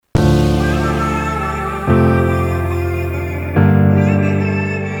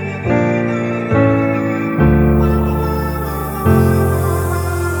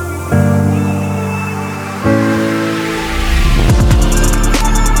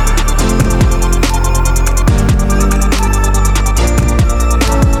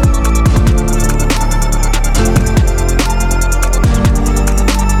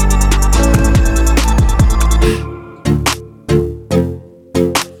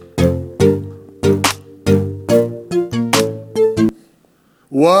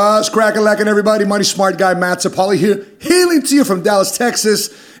What's crackin' everybody? Money Smart Guy Matt Sapoli here, hailing to you from Dallas, Texas,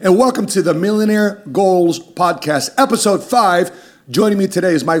 and welcome to the Millionaire Goals Podcast, Episode 5. Joining me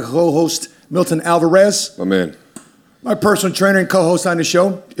today is my co-host, Milton Alvarez. My man. My personal trainer and co-host on the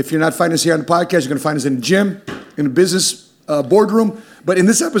show. If you're not finding us here on the podcast, you're going to find us in the gym, in the business boardroom. But in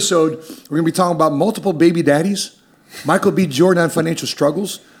this episode, we're going to be talking about multiple baby daddies, Michael B. Jordan on financial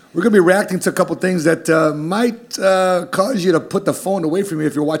struggles. We're going to be reacting to a couple things that might cause you to put the phone away from you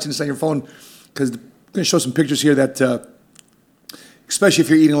if you're watching this on your phone, because I'm going to show some pictures here that, especially if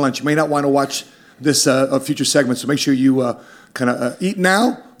you're eating lunch, you may not want to watch this future segment, so make sure you kind of eat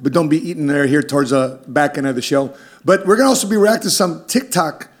now, but don't be eating there here towards the back end of the show. But we're going to also be reacting to some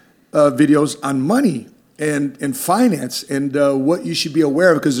TikTok videos on money and finance and what you should be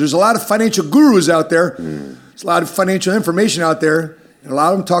aware of, because there's a lot of financial gurus out there. There's a lot of financial information out there. And a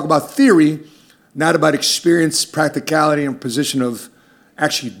lot of them talk about theory, not about experience, practicality, and position of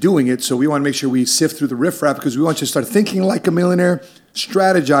actually doing it. So we want to make sure we sift through the riffraff, because we want you to start thinking like a millionaire,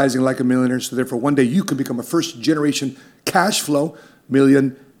 strategizing like a millionaire, so therefore one day you can become a first-generation cash flow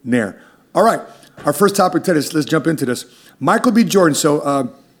millionaire. All right, our first topic today, let's jump into this. Michael B. Jordan.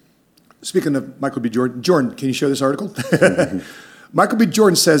 So speaking of Michael B. Jordan, can you share this article? Michael B.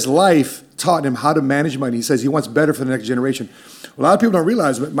 Jordan says life taught him how to manage money. He says he wants better for the next generation. A lot of people don't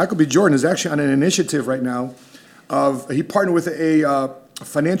realize, but Michael B. Jordan is actually on an initiative right now he partnered with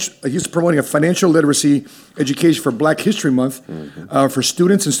he's promoting a financial literacy education for Black History Month for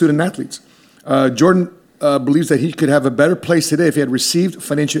students and student athletes. Jordan believes that he could have a better place today if he had received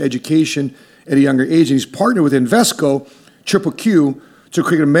financial education at a younger age. And he's partnered with Invesco, Triple Q, to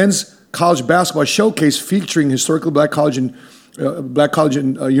create a men's college basketball showcase featuring historically Black college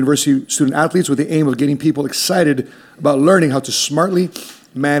and university student athletes, with the aim of getting people excited about learning how to smartly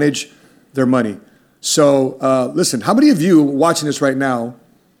manage their money. So listen, how many of you watching this right now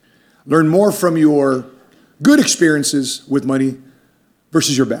learn more from your good experiences with money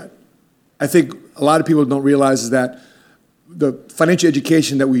versus your bad? I think a lot of people don't realize is that the financial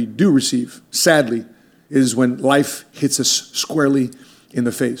education that we do receive, sadly, is when life hits us squarely in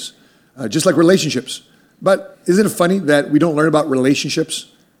the face, just like relationships. But isn't it funny that we don't learn about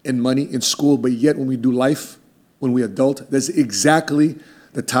relationships and money in school, but yet when we do life, when we adult, that's exactly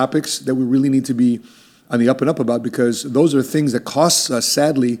the topics that we really need to be on the up and up about, because those are things that cost us,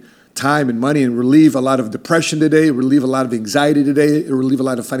 sadly, time and money, and relieve a lot of depression today, relieve a lot of anxiety today, relieve a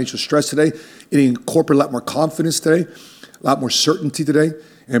lot of financial stress today. It incorporates a lot more confidence today, a lot more certainty today,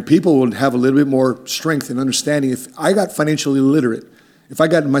 and people will have a little bit more strength and understanding. If I got financially literate, if I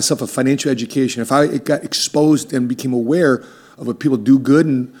got myself a financial education, if I got exposed and became aware of what people do good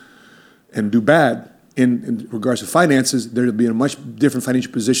and do bad in regards to finances, they'll be in a much different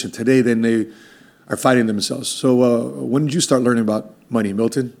financial position today than they are finding themselves. So when did you start learning about money,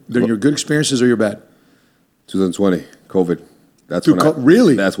 Milton? During your good experiences or your bad? 2020, COVID.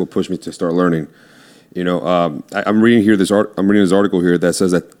 Really? That's what pushed me to start learning. You know, I'm reading this article here that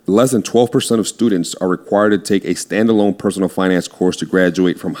says that less than 12% of students are required to take a standalone personal finance course to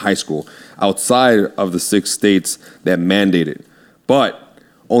graduate from high school outside of the 6 states that mandate it. But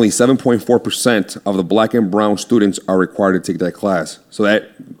only 7.4% of the Black and brown students are required to take that class. So that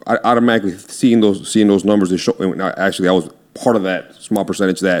I automatically seeing those numbers, actually I was part of that small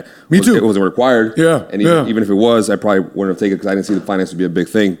percentage that it wasn't required. Yeah. And even if it was, I probably wouldn't have taken it because I didn't see the finance to be a big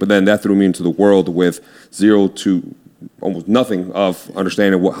thing. But then that threw me into the world with zero to almost nothing of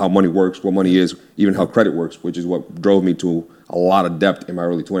understanding how money works, what money is, even how credit works, which is what drove me to a lot of debt in my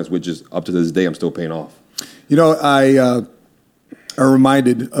early 20s, which is up to this day I'm still paying off. You know, I are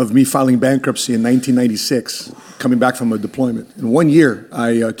reminded of me filing bankruptcy in 1996, coming back from a deployment. In 1 year,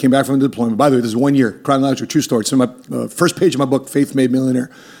 I came back from a deployment. By the way, this is 1 year, chronological true story. It's in my first page of my book, Faith Made Millionaire.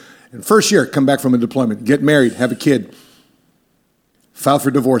 And first year, come back from a deployment, get married, have a kid, file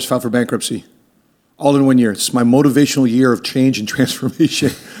for divorce, file for bankruptcy, all in 1 year. It's my motivational year of change and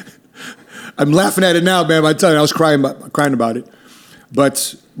transformation. I'm laughing at it now, man. I tell you, I was crying about it.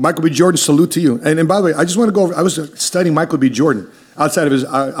 But Michael B. Jordan, salute to you. And by the way, I just want to go over, I was studying Michael B. Jordan outside of his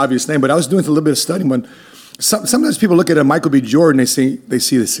obvious name, but I was doing a little bit of studying when sometimes people look at Michael B. Jordan, they see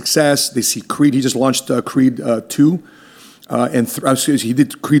the success, they see Creed. He just launched Creed 2. He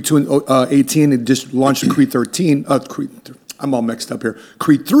did Creed 2 in 18 and just launched Creed 13. I'm all mixed up here.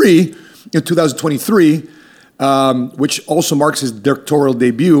 Creed 3 in 2023, which also marks his directorial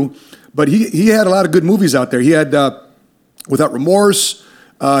debut. But he had a lot of good movies out there. He had Without Remorse,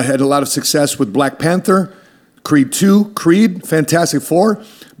 had a lot of success with Black Panther, Creed 2, Creed, Fantastic Four,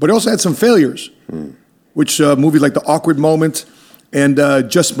 but he also had some failures, which movies like The Awkward Moment and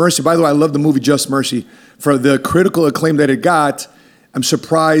Just Mercy. By the way, I love the movie Just Mercy. For the critical acclaim that it got, I'm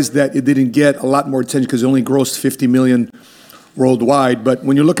surprised that it didn't get a lot more attention because it only grossed 50 million worldwide. But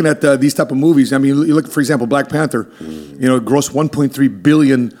when you're looking at these type of movies, I mean, you look, for example, Black Panther, you know, it grossed 1.3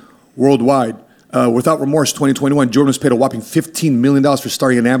 billion worldwide. Without Remorse, 2021, Jordan was paid a whopping $15 million for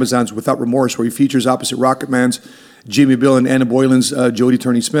starring in Amazon's Without Remorse, where he features opposite Rocketman's Jamie Bill and Anna Boylan's Jodie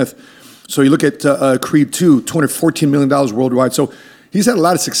Turney-Smith. So you look at Creed 2, $214 million worldwide. So he's had a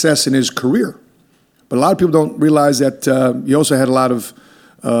lot of success in his career. But a lot of people don't realize that he also had a lot of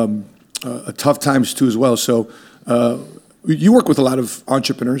tough times too as well. So you work with a lot of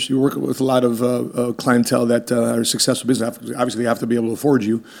entrepreneurs. You work with a lot of clientele that are successful business. Obviously, they have to be able to afford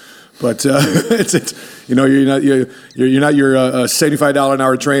you. But it's you know, you're not your $75 an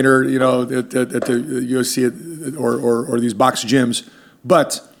hour trainer, you know, at the UFC or these box gyms.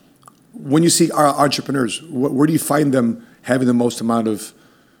 But when you see our entrepreneurs, where do you find them having the most amount of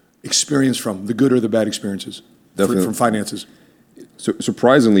experience from, the good or the bad experiences from finances? So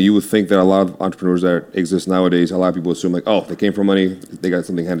surprisingly, you would think that a lot of entrepreneurs that exist nowadays, a lot of people assume like, oh, they came from money, they got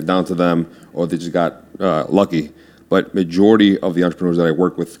something handed down to them, or they just got lucky. But majority of the entrepreneurs that I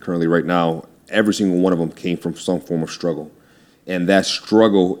work with currently right now, every single one of them came from some form of struggle. And that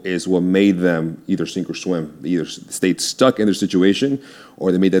struggle is what made them either sink or swim. They either stayed stuck in their situation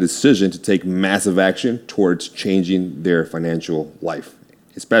or they made that decision to take massive action towards changing their financial life.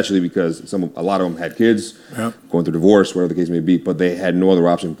 Especially because a lot of them had kids, going through divorce, whatever the case may be, but they had no other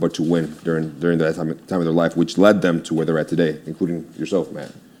option but to win during that time of their life, which led them to where they're at today, including yourself,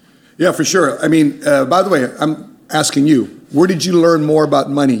 Matt. Yeah, for sure. I mean, by the way, I'm asking you, where did you learn more about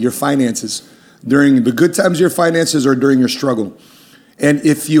money, your finances, during the good times of your finances or during your struggle? And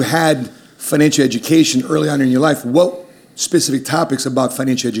if you had financial education early on in your life, what specific topics about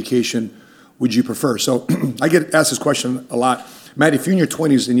financial education would you prefer? So I get asked this question a lot. Matt, if you're in your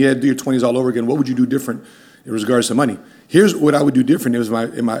 20s and you had to do your 20s all over again, what would you do different in regards to money? Here's what I would do different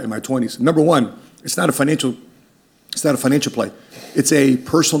in my 20s. Number one, it's not a financial play. It's a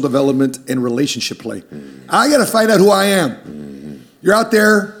personal development and relationship play. I got to find out who I am. You're out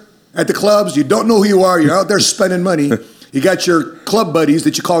there at the clubs. You don't know who you are. You're out there spending money. You got your club buddies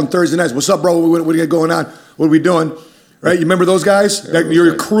that you call on Thursday nights. What's up, bro? What do you got going on? What are we doing? Right? You remember those guys? You're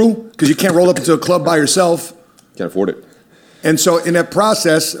your crew because you can't roll up into a club by yourself. Can't afford it. And so in that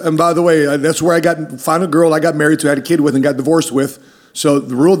process, and by the way, that's where I found a girl I got married to, had a kid with, and got divorced with. So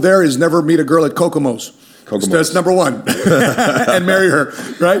the rule there is never meet a girl at Kokomo's. So that's number one. And marry her,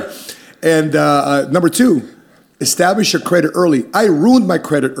 right? And number two, establish your credit early. I ruined my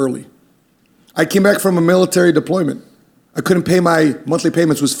credit early. I came back from a military deployment. I couldn't pay my monthly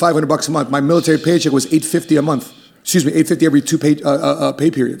payments, was $500 a month. My military paycheck was $850 a month. Excuse me, $850 every two pay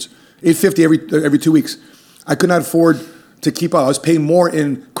periods. $850 every 2 weeks. I could not afford to keep up. I was paying more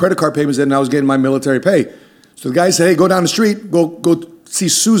in credit card payments than I was getting my military pay. So the guy said, hey, go down the street, go see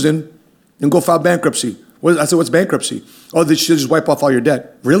Susan and go file bankruptcy. I said, what's bankruptcy? Oh, they should just wipe off all your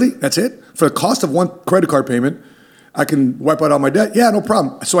debt. Really? That's it? For the cost of one credit card payment, I can wipe out all my debt? Yeah, no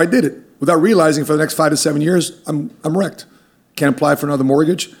problem. So I did it without realizing for the next 5 to 7 years, I'm wrecked. Can't apply for another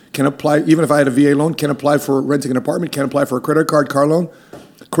mortgage. Can't apply, even if I had a VA loan, can't apply for renting an apartment. Can't apply for a credit card, car loan.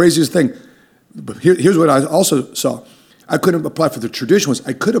 Craziest thing. But here's what I also saw. I couldn't apply for the traditional ones.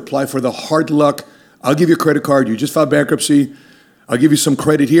 I could apply for the hard luck. I'll give you a credit card. You just filed bankruptcy. I'll give you some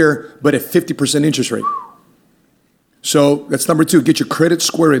credit here, but at 50% interest rate. So that's number two. Get your credit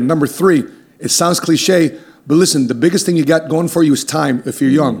square in. Number three, it sounds cliche, but listen, the biggest thing you got going for you is time if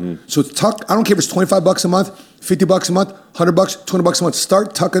you're young. Mm-hmm. So I don't care if it's $25 a month, $50 a month, $100, $200 a month.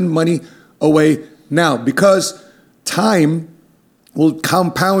 Start tucking money away now because time will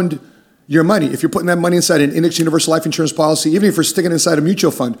compound your money. If you're putting that money inside an index universal life insurance policy, even if you're sticking inside a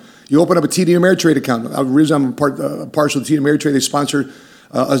mutual fund, you open up a TD Ameritrade account. The reason I'm partial to TD Ameritrade, they sponsored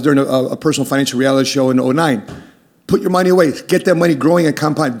us during a personal financial reality show in 2009. Put your money away. Get that money growing and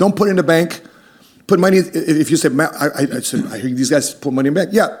compound. Don't put it in the bank. Put money, if you say, Matt, I hear these guys put money in the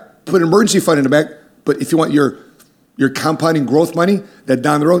bank. Yeah, put an emergency fund in the bank. But if you want your compounding growth money, that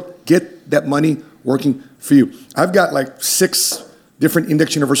down the road, get that money working for you. I've got like 6 different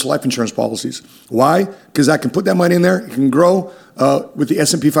index universal life insurance policies. Why? Because I can put that money in there. It can grow with the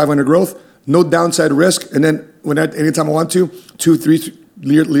S&P 500 growth, no downside risk. And then anytime I want to, 2, 3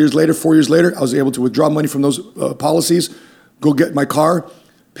 years later, 4 years later, I was able to withdraw money from those policies, go get my car,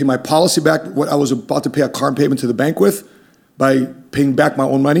 pay my policy back, what I was about to pay a car payment to the bank with, by paying back my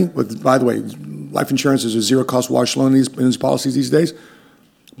own money. By the way, life insurance is a zero-cost wash loan in these policies these days.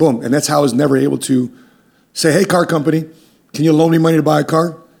 Boom. And that's how I was never able to say, hey, car company, can you loan me money to buy a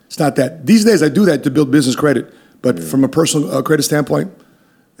car? It's not that. These days I do that to build business credit. But from a personal credit standpoint,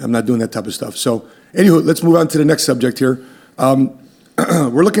 I'm not doing that type of stuff. So anywho, let's move on to the next subject here.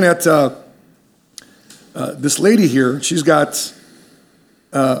 we're looking at this lady here. She's got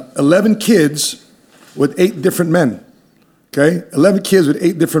 11 kids with 8 different men. Okay, 11 kids with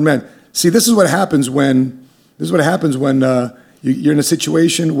 8 different men. See, this is what happens when you're in a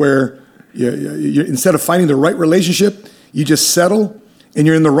situation where you instead of finding the right relationship, you just settle and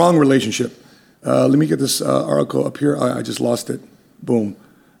you're in the wrong relationship. Let me get this article up here. I just lost it. Boom.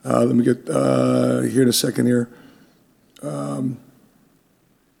 Let me get here in a second here. All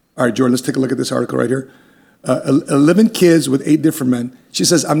right, Jordan, let's take a look at this article right here. 11 kids with 8 different men. She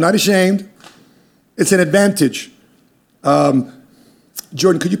says, I'm not ashamed. It's an advantage.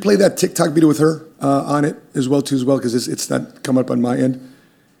 Jordan, could you play that TikTok video with her on it as well, because it's not coming up on my end.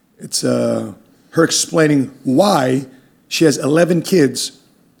 It's her explaining why she has 11 kids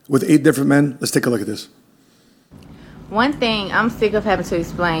with 8 different men. Let's take a look at this. One thing I'm sick of having to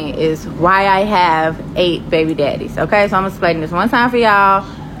explain is why I have 8 baby daddies, okay? So I'm explaining this one time for y'all,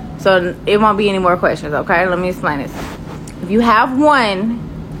 so it won't be any more questions, okay? Let me explain this. If you have one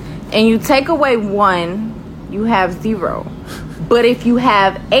and you take away one, you have 0. But if you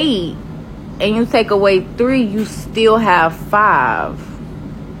have 8 and you take away 3, you still have 5.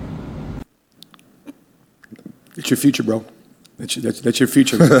 It's your future, bro. That's your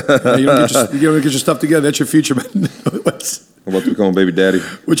future. You don't get your stuff together. That's your future, man. I'm about to become baby daddy.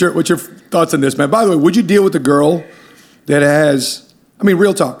 What's your thoughts on this, man? By the way, would you deal with a girl that has? I mean,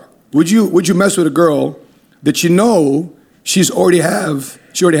 real talk. Would you mess with a girl that you know she already has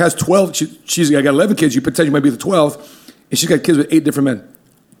 12? She's got 11 kids. You potentially might be the 12th, and she's got kids with 8 different men.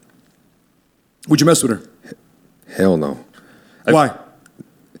 Would you mess with her? Hell no. Why?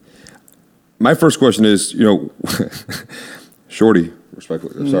 My first question is, Shorty,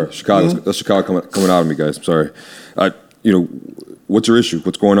 respectfully. I'm sorry, Chicago. That's Chicago coming out of me, guys. I'm sorry. What's her issue?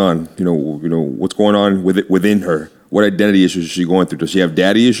 What's going on? What's going on within her? What identity issues is she going through? Does she have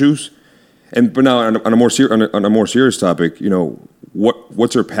daddy issues? But now on a more serious topic,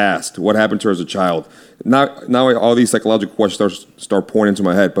 what's her past? What happened to her as a child? Now all these psychological questions start pouring into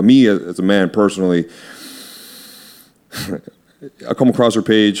my head. But me as a man personally, I come across her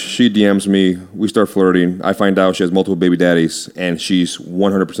page, she DMs me, we start flirting, I find out she has multiple baby daddies, and she's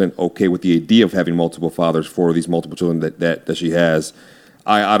 100% okay with the idea of having multiple fathers for these multiple children that she has.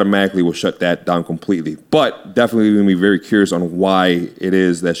 I automatically will shut that down completely. But definitely going to be very curious on why it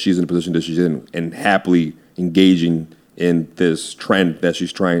is that she's in the position that she's in and happily engaging in this trend that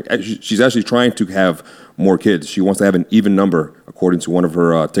she's trying. She's actually trying to have more kids. She wants to have an even number, according to one of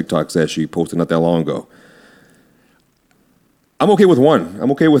her TikToks that she posted not that long ago. I'm okay with one. I'm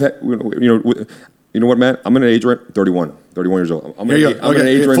okay with, you know what, Matt? I'm in an age right 31 years old. I'm in an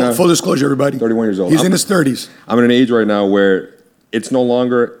age right now. Full disclosure, everybody. 31 years old. He's in his 30s. I'm in an age right now where it's no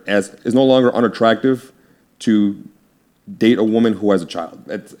longer unattractive to date a woman who has a child.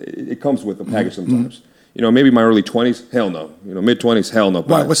 It comes with a package sometimes. Maybe my early 20s, hell no. Mid 20s, hell no.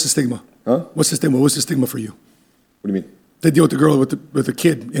 Why? What's the stigma? Huh? What's the stigma? What's the stigma for you? What do you mean? They deal with the girl with a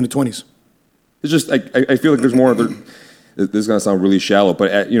kid in the 20s. It's just I feel like there's more. This is gonna sound really shallow, but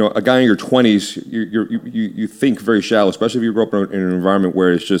a guy in your 20s, you think very shallow, especially if you grow up in an environment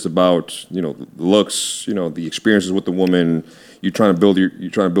where it's just about the looks, the experiences with the woman. You're trying to build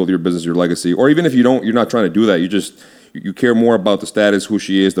your business, your legacy, or even if you're not trying to do that. You care more about the status, who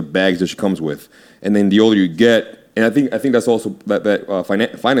she is, the bags that she comes with, and then the older you get, and I think that's also that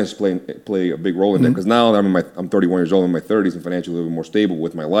finance play a big role in that, because now that I'm 31 years old, in my 30s, and financially a little bit more stable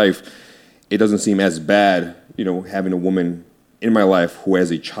with my life. It doesn't seem as bad, having a woman in my life who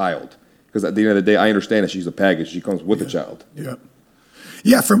has a child. Because at the end of the day, I understand that she's a package. She comes with a child.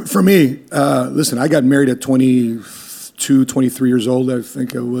 Yeah. For me, listen, I got married at 22, 23 years old. I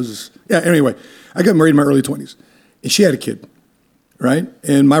think I was. Yeah. Anyway, I got married in my early 20s, and she had a kid, right?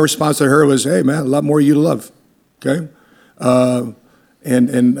 And my response to her was, "Hey, man, a lot more of you to love." Okay.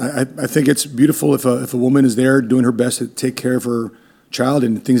 And I think it's beautiful if a woman is there doing her best to take care of her child,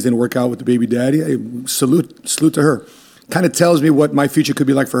 and things didn't work out with the baby daddy. Hey, salute to her. Kind of tells me what my future could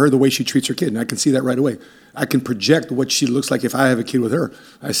be like for her, the way she treats her kid, and I can see that right away. I can project what she looks like if I have a kid with her.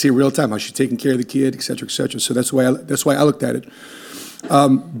 I see in real time how she's taking care of the kid, et cetera, et cetera. So that's why I looked at it.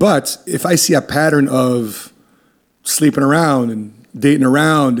 But if I see a pattern of sleeping around and dating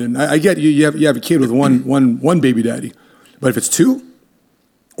around, and I get you have a kid with one baby daddy, but if it's 2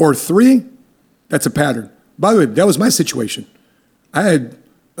 or 3, that's a pattern. By the way, that was my situation. I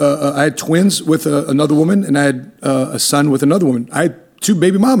had twins with another woman, and I had a son with another woman. I had 2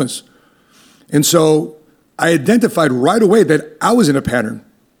 baby mamas. And so I identified right away that I was in a pattern.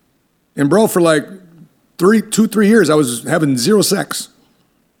 And bro, for like 3 years, I was having 0 sex.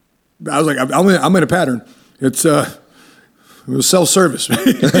 I was like, I'm in a pattern. It's It was self-service. You know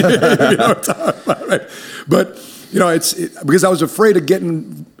what I'm talking about, right? But, because I was afraid of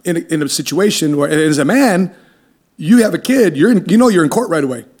getting in a situation where, as a man, you have a kid, you're in court right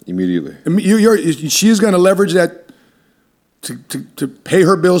away. Immediately. She's going to leverage that to pay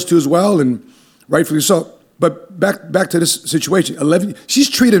her bills too as well, and rightfully so. But back to this situation. 11. She's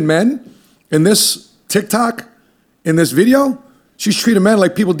treating men in this TikTok, in this video. She's treating men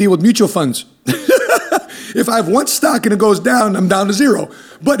like people deal with mutual funds. If I have one stock and it goes down, I'm down to 0.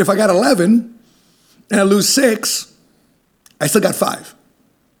 But if I got 11 and I lose 6, I still got 5.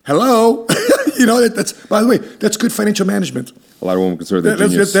 Hello, that's, by the way, that's good financial management. A lot of women consider that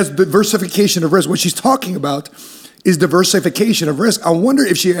genius. That's diversification of risk. What she's talking about is diversification of risk. I wonder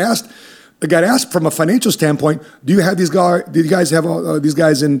if she got asked from a financial standpoint, do you guys have these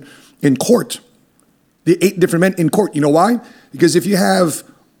guys in court? The 8 different men in court. You know why? Because if you have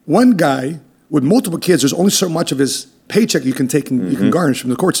one guy with multiple kids, there's only so much of his paycheck you can take and you can garnish from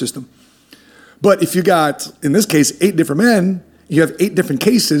the court system. But if you got, in this case, 8 different men, you have 8 different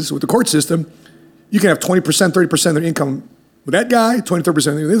cases with the court system, you can have 20%, 30% of their income with that guy, 20, 30%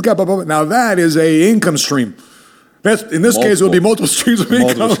 with this guy, blah, blah, blah. Now that is a income stream. That's, in this case, it would be multiple streams of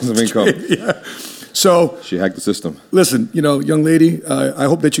income. Multiple streams of income. Yeah. So she hacked the system. Listen, young lady, I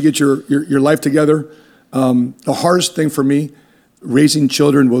hope that you get your life together. The hardest thing for me, raising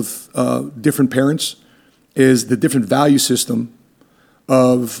children with different parents, is the different value system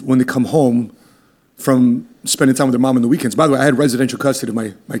of when they come home from spending time with their mom on the weekends. By the way, I had residential custody of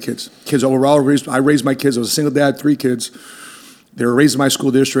my kids. Kids overall raised. I raised my kids. I was a single dad, 3 kids. They were raised in my school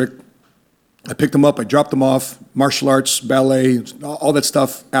district. I picked them up. I dropped them off. Martial arts, ballet, all that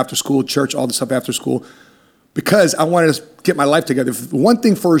stuff after school, church, all the stuff after school, because I wanted to get my life together. One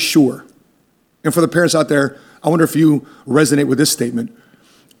thing for sure, and for the parents out there, I wonder if you resonate with this statement.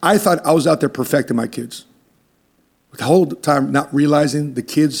 I thought I was out there perfecting my kids. The whole time not realizing the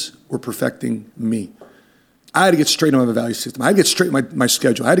kids were perfecting me. I had to get straight on my value system. I had to get straight on my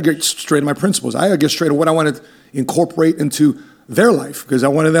schedule. I had to get straight on my principles. I had to get straight on what I wanted to incorporate into their life, because I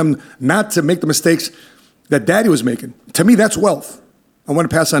wanted them not to make the mistakes that daddy was making. To me, that's wealth. I want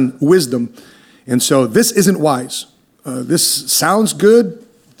to pass on wisdom. And so this isn't wise. This sounds good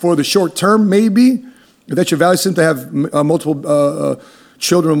for the short term, maybe. If that's your value system, to have multiple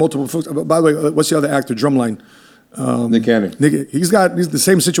children, multiple folks. By the way, what's the other actor? Drumline. Nick Cannon. He's the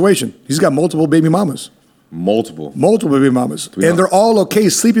same situation. He's got multiple baby mamas. Multiple baby mamas. And they're all okay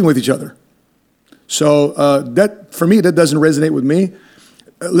sleeping with each other. So that, for me, that doesn't resonate with me.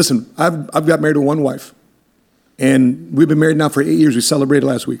 Listen, I've got married to one wife. And we've been married now for 8 years. We celebrated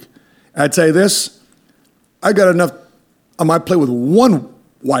last week. I'd tell you this, I got enough on my plate with one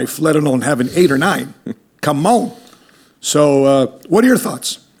wife, let alone having 8 or 9. Come on. So what are your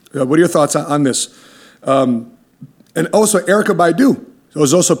thoughts? What are your thoughts on this? And also, Erykah Badu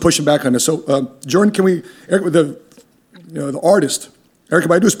was also pushing back on this. So, Jordan, the artist, Erykah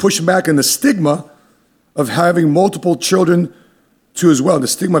Badu is pushing back on the stigma of having multiple children too as well. The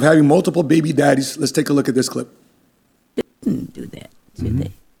stigma of having multiple baby daddies. Let's take a look at this clip. They didn't do that, did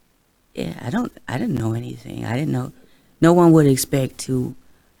they? Yeah, I didn't know anything. I didn't know. No one would expect to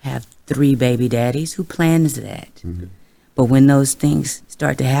have 3 baby daddies. Who plans that? Mm-hmm. But when those things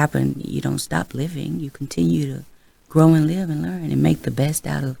start to happen, you don't stop living. You continue to grow and live and learn and make the best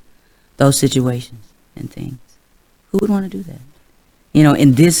out of those situations and things. Who would want to do that?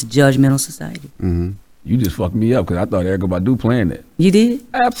 In this judgmental society. Mm-hmm. You just fucked me up because I thought Erykah Badu planned it. You did?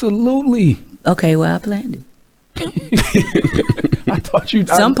 Absolutely. Okay, well, I planned it. I thought you.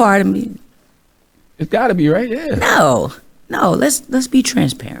 Some part of me. It's got to be, right? Yeah. No. Let's be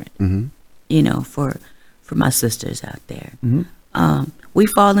transparent. Mm-hmm. For my sisters out there, mm-hmm. We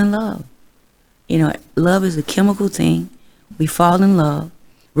fall in love. Love is a chemical thing. We fall in love.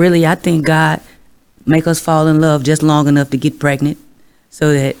 Really, I think God make us fall in love just long enough to get pregnant,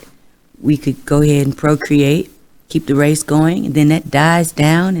 so that we could go ahead and procreate, keep the race going, and then that dies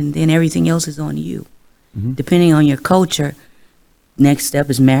down, and then everything else is on you. Mm-hmm. Depending on your culture, next step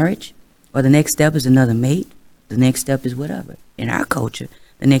is marriage, or the next step is another mate. The next step is whatever. In our culture,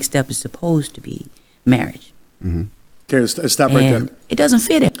 the next step is supposed to be marriage. Mm-hmm. Okay, let's stop right there. It doesn't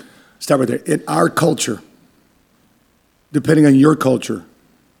fit it. Stop right there. In our culture, depending on your culture,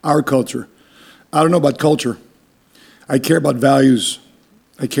 our culture, I don't know about culture. I care about values.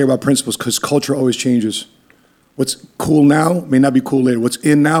 I care about principles, because culture always changes. What's cool now may not be cool later. What's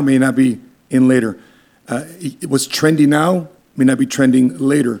in now may not be in later. What's trendy now may not be trending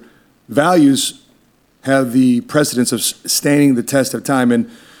later. Values have the precedence of standing the test of time. And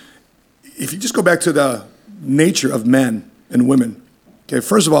if you just go back to the nature of men and women, okay,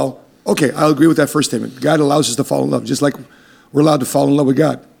 first of all, okay, I'll agree with that first statement. God allows us to fall in love, just like we're allowed to fall in love with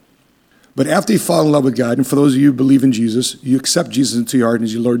God. But after you fall in love with God, and for those of you who believe in Jesus, you accept Jesus into your heart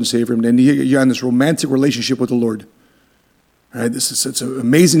as your Lord and Savior, and then you're on this romantic relationship with the Lord. All right, it's an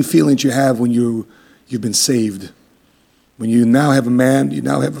amazing feeling that you have when you've been saved. When you now have a man, you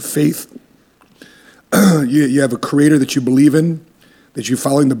now have a faith, you have a creator that you believe in, that you're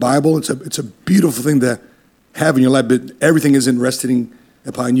following the Bible. It's a beautiful thing to have in your life, but everything isn't resting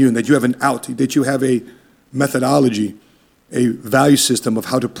upon you, and that you have an out, that you have a methodology, a value system of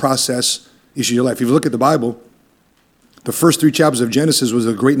how to process issues in your life. If you look at the Bible, the first 3 chapters of Genesis was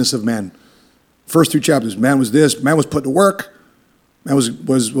the greatness of man. First 3 chapters, man was this, man was put to work, man was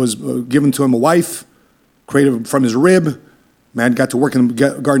given to him a wife, created from his rib, man got to work in the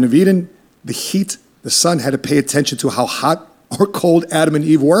Garden of Eden. The heat, the sun had to pay attention to how hot or cold Adam and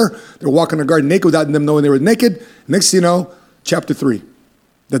Eve were. They were walking in the garden naked without them knowing they were naked. Next thing you know, chapter 3,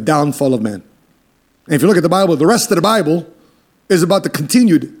 the downfall of man. And if you look at the Bible, the rest of the Bible is about the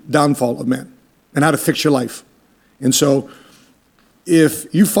continued downfall of man and how to fix your life. And so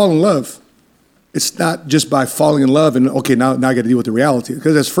if you fall in love, it's not just by falling in love and, okay, now I got to deal with the reality.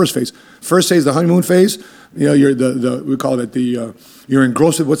 Because that's first phase. First phase, the honeymoon phase. You know, you're we call it you're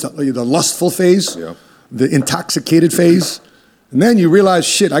engrossed with the lustful phase, the intoxicated phase. And then you realize,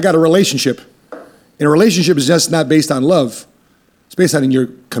 shit, I got a relationship. And a relationship is just not based on love. It's based on your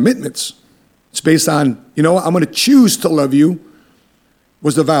commitments. It's based on, you know, I'm going to choose to love you.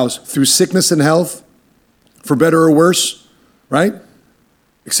 What's the vows? Through sickness and health, for better or worse, right?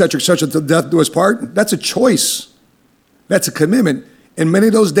 Et cetera, until death do us part. That's a choice. That's a commitment. And many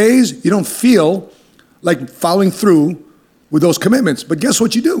of those days, you don't feel like following through with those commitments. But guess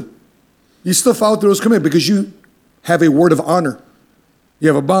what you do? You still follow through those commitments because you have a word of honor. You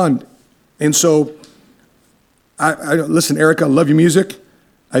have a bond. And so, I listen, Erica, I love your music.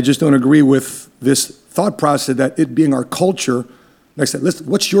 I just don't agree with this thought process that it being our culture. Next, listen,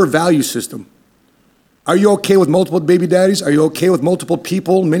 what's your value system? Are you okay with multiple baby daddies? Are you okay with multiple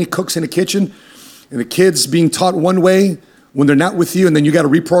people, many cooks in the kitchen, and the kids being taught one way when they're not with you, and then you got to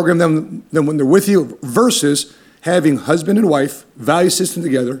reprogram them when they're with you, versus having husband and wife, value system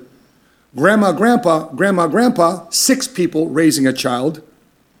together, grandma, grandpa, 6 people raising a child,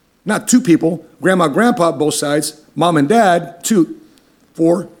 not 2 people, grandma, grandpa, both sides, mom and dad, 2,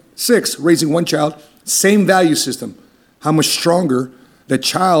 4, 6, raising one child, same value system. How much stronger that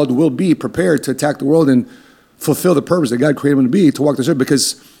child will be prepared to attack the world and fulfill the purpose that God created him to be, to walk this earth,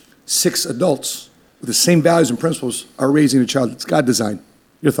 because 6 adults with the same values and principles are raising a child. It's God design.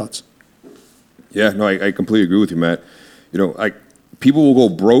 Your thoughts? Yeah, no, I completely agree with you, Matt. You know, people will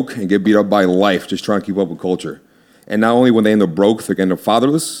go broke and get beat up by life just trying to keep up with culture. And not only when they end up broke, they're going to end up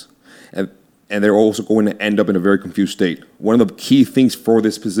fatherless, and they're also going to end up in a very confused state. One of the key things for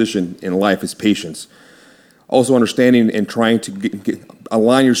this position in life is patience. Also understanding and trying to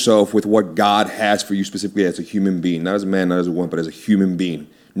align yourself with what God has for you specifically as a human being. Not as a man, not as a woman, but as a human being.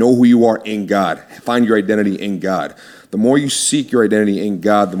 Know who you are in God. Find your identity in God. The more you seek your identity in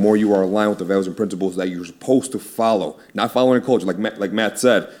God, the more you are aligned with the values and principles that you're supposed to follow. Not following a culture. Like Matt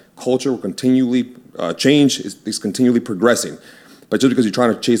said, culture will continually change, is continually progressing. But just because you're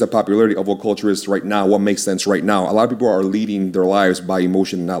trying to chase that popularity of what culture is right now, what makes sense right now, a lot of people are leading their lives by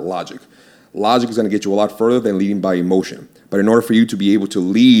emotion, not logic. Logic is going to get you a lot further than leading by emotion. But in order for you to be able to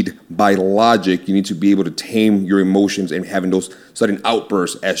lead by logic, you need to be able to tame your emotions and having those sudden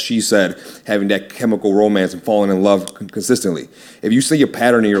outbursts, as she said, having that chemical romance and falling in love consistently. If you see a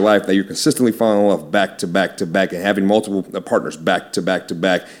pattern in your life that you're consistently falling in love back to back to back and having multiple partners back to back to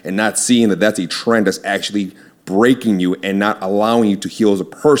back and not seeing that that's a trend that's actually breaking you and not allowing you to heal as a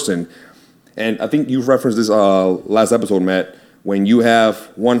person. And I think you referenced this last episode, Matt, when you have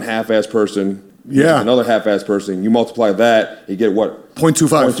one half-ass person, another half-ass person, you multiply that, you get what?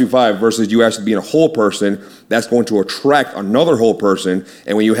 0.25 versus you actually being a whole person, that's going to attract another whole person.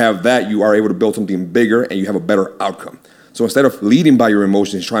 And when you have that, you are able to build something bigger and you have a better outcome. So instead of leading by your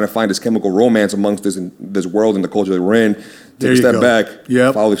emotions, trying to find this chemical romance amongst this world and the culture that we're in, take a step back,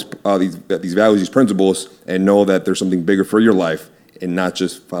 follow these values, these principles, and know that there's something bigger for your life and not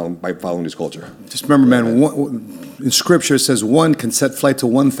just following this culture. Just remember, man, in Scripture it says 1 can set flight to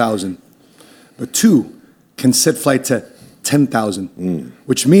 1,000, but 2 can set flight to 10,000,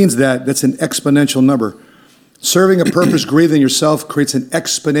 which means that's an exponential number. Serving a purpose greater than yourself creates an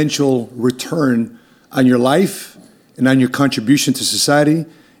exponential return on your life and on your contribution to society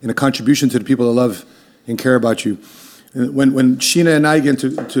and a contribution to the people that love and care about you. When Sheena and I get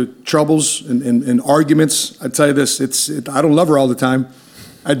into troubles and arguments, I tell you this, I don't love her all the time.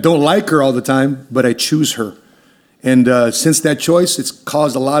 I don't like her all the time, but I choose her. And since that choice, it's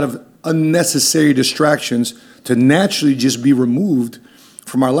caused a lot of unnecessary distractions to naturally just be removed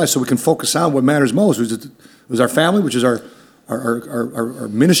from our life so we can focus on what matters most, which is our family, which is our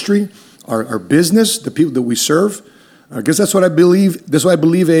ministry, our business, the people that we serve. I guess that's what I believe. That's what I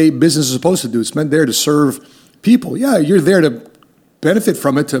believe a business is supposed to do. It's meant there to serve people. Yeah, you're there to benefit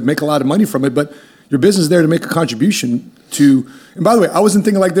from it, to make a lot of money from it, but your business is there to make a contribution to. And by the way, I wasn't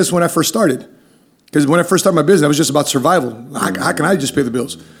thinking like this when I first started. Because when I first started my business, it was just about survival. How can I just pay the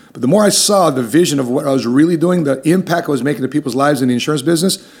bills? But the more I saw the vision of what I was really doing, the impact I was making to people's lives in the insurance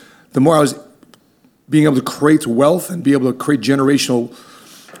business, the more I was being able to create wealth and be able to create generational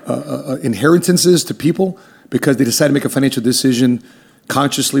inheritances to people because they decide to make a financial decision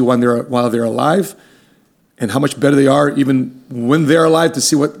consciously while they're alive, and how much better they are even when they're alive to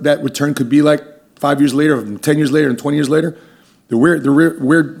see what that return could be like 5 years later, 10 years later, and 20 years later. The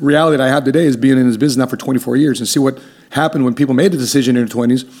weird reality that I have today is being in this business now for 24 years and see what happened when people made the decision in their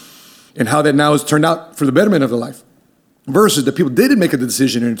 20s and how that now has turned out for the betterment of their life versus the people didn't make a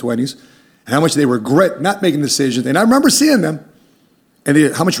decision in their 20s and how much they regret not making decisions. And I remember seeing them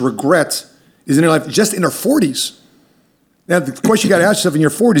and how much regret is in their life just in their 40s. Now, the question you got to ask yourself in your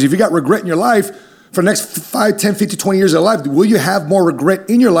 40s, if you got regret in your life for the next 5, 10, 15, 20 years of life, will you have more regret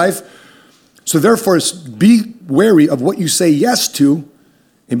in your life? So therefore, be wary of what you say yes to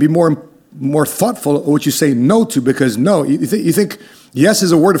and be more thoughtful of what you say no to, because no, you think yes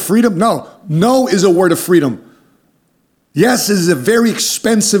is a word of freedom? No is a word of freedom. Yes is a very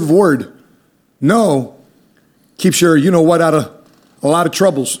expensive word. No keeps your you-know-what out of a lot of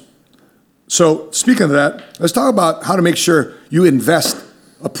troubles. So speaking of that, let's talk about how to make sure you invest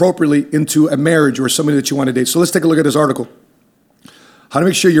appropriately into a marriage or somebody that you want to date. So let's take a look at this article. How to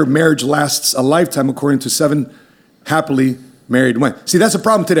make sure your marriage lasts a lifetime according to 7 happily married men. See, that's a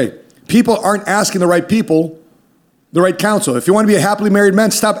problem today. People aren't asking the right people the right counsel. If you want to be a happily married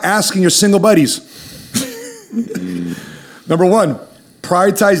man, stop asking your single buddies. Number 1,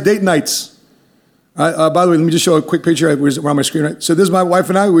 prioritize date nights. By the way, let me just show a quick picture. It's on my screen, right? So this is my wife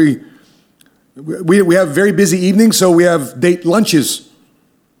and I. We have very busy evenings, so we have date lunches.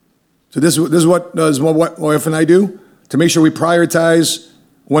 So this is what my wife and I do to make sure we prioritize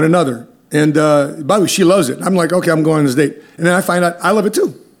one another. And by the way, she loves it. I'm like, okay, I'm going on this date. And then I find out I love it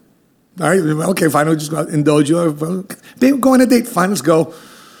too. All right, okay, fine, I'll just go out and indulge you. Babe, we're going on a date. Fine, let's go.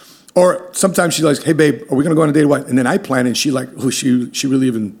 Or sometimes she's like, hey, babe, are we going to go on a date or what? And then I plan, and she really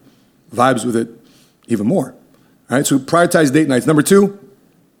even vibes with it even more. All right, so prioritize date nights. Number 2,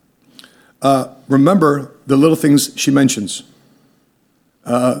 remember the little things she mentions.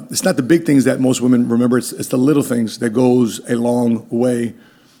 It's not the big things that most women remember. It's the little things that goes a long way.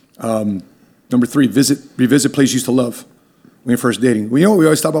 Number 3, revisit place you used to love when you're first dating. Well, you know what we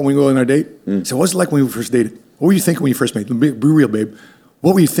always talk about when we go on our date? So what's it like when we first dated? What were you thinking when you first met? Be real, babe.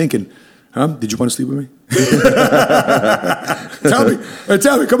 What were you thinking? Did you want to sleep with me?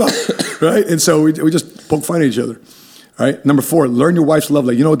 Tell me, come on. Right? And so we just poke fun at each other. All right. Number 4, learn your wife's love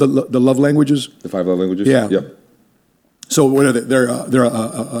language. You know what the love languages? The 5 love languages? Yeah. Yep. So what are they? They're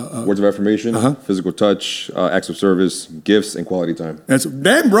words of affirmation, physical touch, acts of service, gifts, and quality time.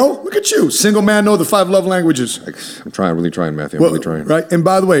 Damn, bro, look at you. Single man know the 5 love languages. I'm really trying, Matthew. I'm really trying. Right. And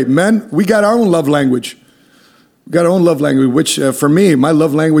by the way, men, we got our own love language. We got our own love language, which for me, my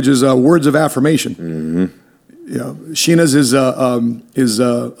love language is words of affirmation. Mm-hmm. You know, Sheena's is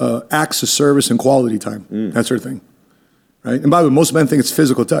acts of service and quality time. That's her thing. Right. And by the way, most men think it's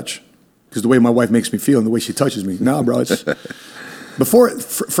physical touch, because the way my wife makes me feel and the way she touches me. No, bro, it's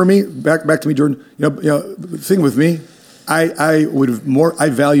for me. Back to me, Jordan. You know, the thing with me, I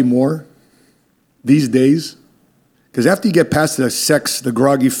value more these days, because after you get past the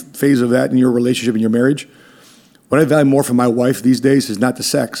groggy phase of that in your relationship, in your marriage, what I value more from my wife these days is not the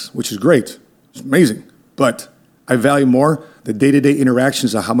sex, which is great, it's amazing, but I value more the day-to-day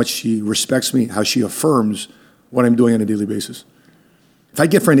interactions of how much she respects me, how she affirms what I'm doing on a daily basis. If I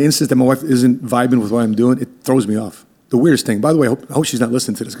get for an instance that my wife isn't vibing with what I'm doing, it throws me off. The weirdest thing. By the way, I hope she's not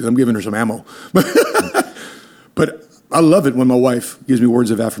listening to this, because I'm giving her some ammo. But I love it when my wife gives me words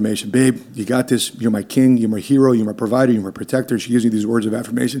of affirmation. Babe, you got this. You're my king. You're my hero. You're my provider. You're my protector. She gives me these words of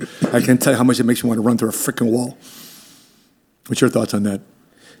affirmation. I can't tell you how much it makes me want to run through a freaking wall. What's your thoughts on that?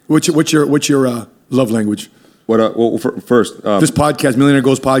 What's your love language? First, this podcast, Millionaire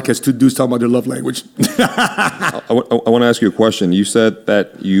Goals podcast, 2 dudes talking about their love language. I want to ask you a question. You said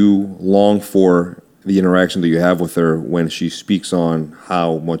that you long for the interaction that you have with her when she speaks on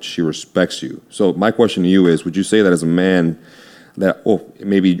how much she respects you. So my question to you is, would you say that as a man,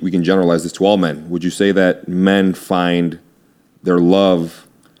 maybe we can generalize this to all men, would you say that men find their love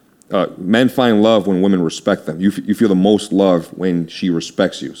men find love when women respect them. You feel the most love when she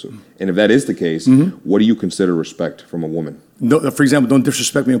respects you. So, and if that is the case, what do you consider respect from a woman? No, for example, don't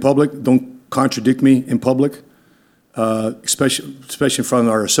disrespect me in public. Don't contradict me in public, especially in front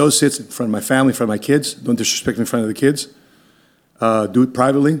of our associates, in front of my family, in front of my kids. Don't disrespect me in front of the kids. Do it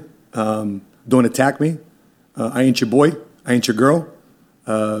privately. Don't attack me. I ain't your boy. I ain't your girl.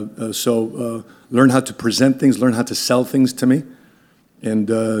 So learn how to present things. Learn how to sell things to me.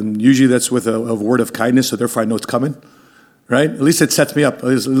 And usually that's with a word of kindness, so therefore I know it's coming, right? At least it sets me up. At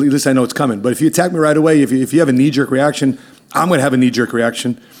least I know it's coming. But if you attack me right away, if you have a knee-jerk reaction, I'm going to have a knee-jerk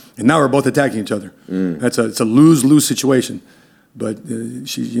reaction. And now we're both attacking each other. It's a lose-lose situation. But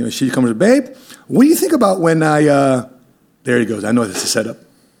she comes to, babe, what do you think about when I, there he goes. I know that's a setup,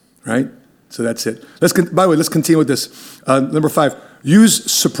 right? So that's it. By the way, let's continue with this. Number 5,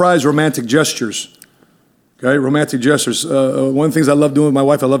 use surprise romantic gestures. Okay, romantic gestures. One of the things I love doing with my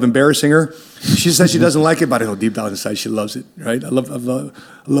wife, I love embarrassing her. She says she doesn't like it, but I know deep down inside she loves it. Right? I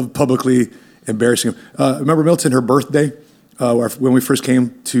love publicly embarrassing her. Remember Milton, her birthday, when we first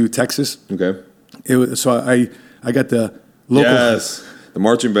came to Texas. Okay. So I got the local. Yes, the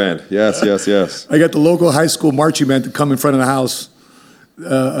marching band. Yes. I got the local high school marching band to come in front of the house.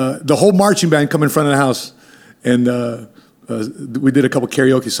 The whole marching band come in front of the house, and we did a couple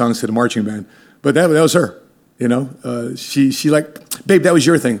karaoke songs to the marching band. But that was her. You know, she like, babe, that was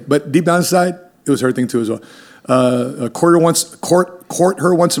your thing. But deep down inside, it was her thing too as well. Court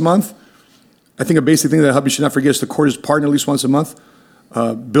her once a month. I think a basic thing that a hubby should not forget is to court his partner at least once a month.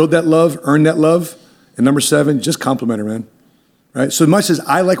 Build that love, earn that love. And number 7, just compliment her, man. Right? So much as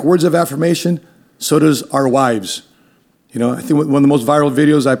I like words of affirmation, so does our wives. You know, I think one of the most viral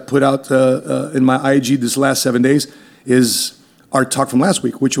videos I put out in my IG this last 7 days is our talk from last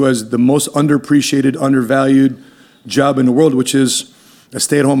week, which was the most underappreciated, undervalued job in the world, which is a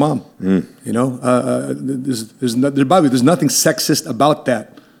stay-at-home mom. You know, there's nothing sexist about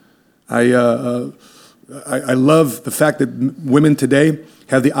that. I love the fact that women today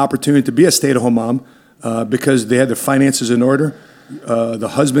have the opportunity to be a stay-at-home mom because they had their finances in order. The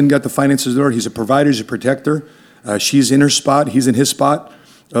husband got the finances in order. He's a provider. He's a protector. She's in her spot. He's in his spot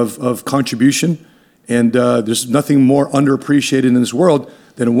of contribution. And there's nothing more underappreciated in this world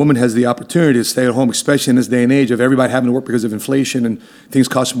than a woman has the opportunity to stay at home, especially in this day and age of everybody having to work because of inflation and things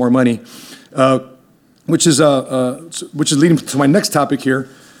cost more money. Which is leading to my next topic here.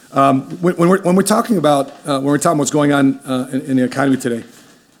 When we're talking about what's going on in the economy today,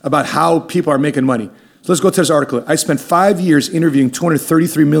 about how people are making money. So let's go to this article. I spent 5 years interviewing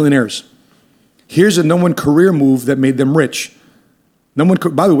 233 millionaires. Here's a number 1 career move that made them rich. By the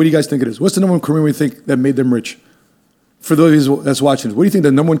way, what do you guys think it is? What's the number 1 career move you think that made them rich? For those of you that's watching, what do you think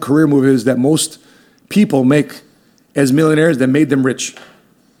the number 1 career move is that most people make as millionaires that made them rich?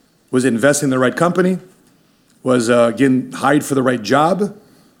 Was it investing in the right company? Was getting hired for the right job?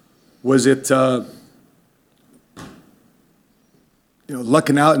 Was it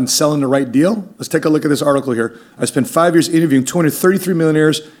lucking out and selling the right deal? Let's take a look at this article here. I spent 5 years interviewing 233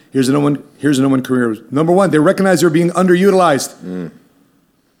 millionaires. Here's the number 1 career. Number 1, they recognize they're being underutilized.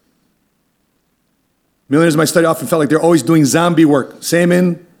 Millionaires in my study often felt like they're always doing zombie work.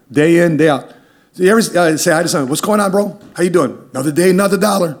 Same day in, day out. So you ever say hi to someone, what's going on, bro? How you doing? Another day, another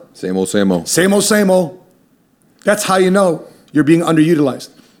dollar. Same old, same old. Same old, same old. That's how you know you're being underutilized.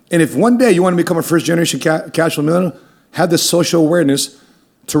 And if one day you want to become a first-generation cash flow millionaire, have the social awareness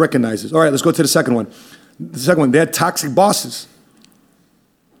to recognize this. All right, let's go to the second one. The second one, they had toxic bosses.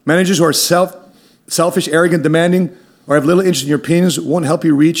 Managers who are selfish, arrogant, demanding, or have little interest in your opinions won't help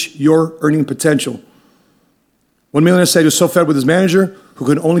you reach your earning potential. One millionaire said he was so fed with his manager who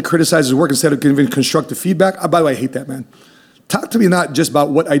could only criticize his work instead of giving constructive feedback. By the way, I hate that, man. Talk to me not just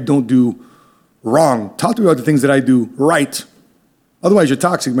about what I don't do wrong. Talk to me about the things that I do right. Otherwise, you're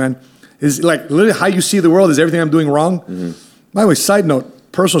toxic, man. Is like literally how you see the world is everything I'm doing wrong. By the way, side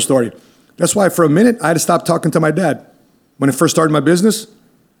note, personal story. That's why for a minute, I had to stop talking to my dad. When I first started my business,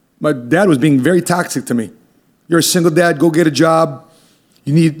 my dad was being very toxic to me. You're a single dad, go get a job.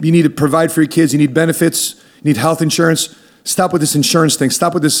 You need to provide for your kids. You need benefits. You need health insurance. Stop with this insurance thing.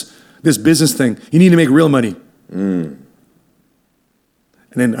 Stop with this business thing. You need to make real money. And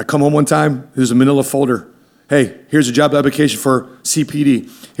then I come home one time, there's a manila folder. Hey, here's a job application for CPD.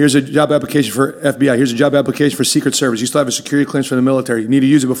 Here's a job application for FBI. Here's a job application for Secret Service. You still have a security clearance for the military. You need to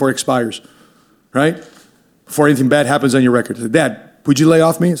use it before it expires, right? Before anything bad happens on your record. I said, Dad, would you lay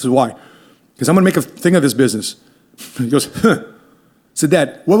off me? I said, why? Because I'm going to make a thing of this business. He goes, huh. I said,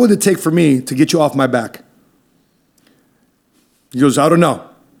 Dad, what would it take for me to get you off my back? He goes, I don't know.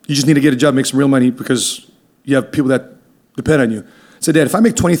 You just need to get a job, make some real money because you have people that depend on you. said, Dad, if I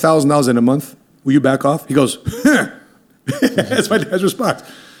make $20,000 in a month, will you back off? He goes, that's my dad's response.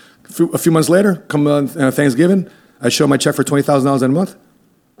 A few months later, come on Thanksgiving, I show my check for $20,000 in a month.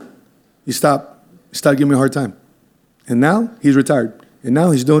 He stopped giving me a hard time. And now he's retired. And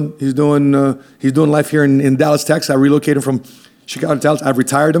now he's doing life here in Dallas, Texas. I relocated from Chicago to Dallas. I've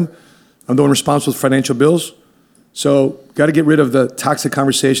retired him. I'm the one responsible for financial bills. So got to get rid of the toxic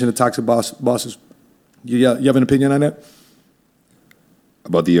conversation, the toxic bosses. You have an opinion on that?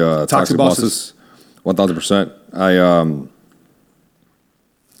 About the toxic bosses? 1,000%.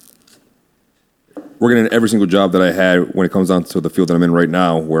 Working in every single job that I had, when it comes down to the field that I'm in right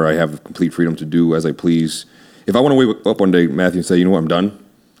now, where I have complete freedom to do as I please. If I want to wake up one day, Matthew, and say, you know what, I'm done,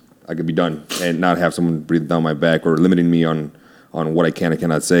 I could be done and not have someone breathing down my back or limiting me on what I can and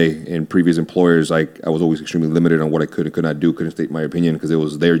cannot say. In previous employers, I was always extremely limited on what I could and could not do, couldn't state my opinion because it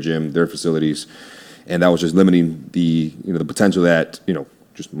was their gym, their facilities, and that was just limiting the potential that,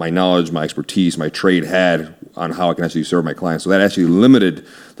 just my knowledge, my expertise, my trade had on how I can actually serve my clients. So that actually limited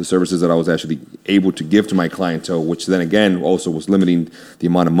the services that I was actually able to give to my clientele, which then again also was limiting the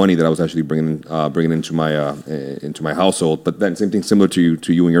amount of money that I was actually bringing into my household. But then same thing similar to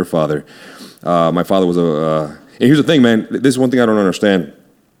you and your father. My father was and here's the thing, man. This is one thing I don't understand.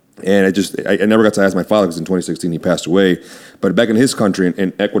 And I never got to ask my father because in 2016 he passed away. But back in his country,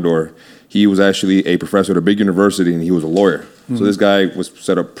 in Ecuador, he was actually a professor at a big university and he was a lawyer. Mm-hmm. So this guy was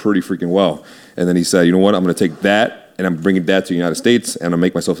set up pretty freaking well. And then he said, you know what, I'm going to take that and I'm bringing that to the United States and I'm going to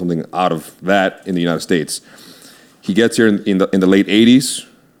make myself something out of that in the United States. He gets here in the late 80s.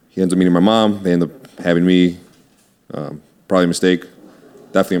 He ends up meeting my mom. They end up having me. Probably a mistake.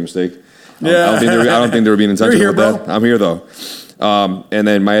 Definitely a mistake. Yeah. I don't think they were being intentional with that. I'm here though. And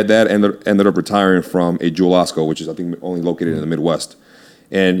then my dad ended up retiring from a Jewel Osco, which is I think only located in the Midwest.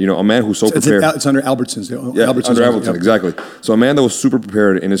 And a man who's so prepared. It's under Albertsons. Yeah, under Albertsons, exactly. So a man that was super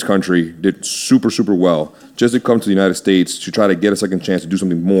prepared in his country did super, super well. Just to come to the United States to try to get a second chance to do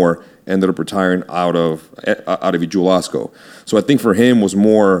something more, ended up retiring out of a Jewel Osco. So I think for him was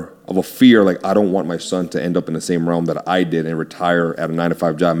more of a fear, like I don't want my son to end up in the same realm that I did and retire at a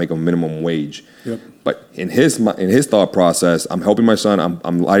 9-to-5 job, make a minimum wage. Yep. But in his thought process, I'm helping my son.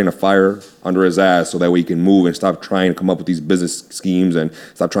 I'm lighting a fire under his ass so that way he can move and stop trying to come up with these business schemes and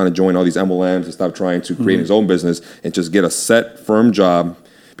stop trying to join all these MLMs and stop trying to create his own business and just get a set, firm job,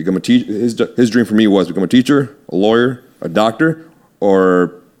 become a teacher. His dream for me was become a teacher, a lawyer, a doctor,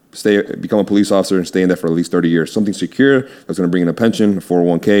 or become a police officer and stay in there for at least 30 years. Something secure that's going to bring in a pension, a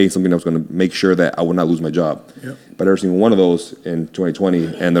 401k, something that was going to make sure that I would not lose my job. Yep. But every single one of those in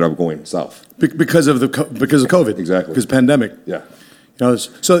 2020 ended up going south. Because of COVID. Exactly. Because pandemic. Yeah.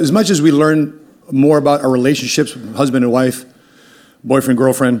 So as much as we learn more about our relationships, husband and wife, boyfriend,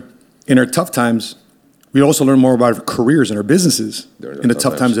 girlfriend, in our tough times, we also learn more about our careers and our businesses in the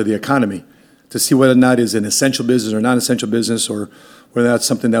tough times of the economy to see whether or not it's an essential business or non-essential business or whether that's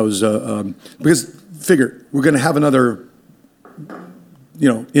something that was, because figure, we're going to have another,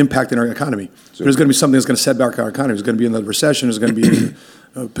 impact in our economy. Sure. There's going to be something that's going to set back our economy. There's going to be another recession. There's going to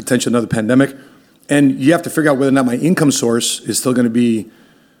be potential another pandemic. And you have to figure out whether or not my income source is still going to be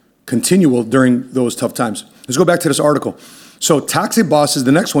continual during those tough times. Let's go back to this article. So toxic bosses,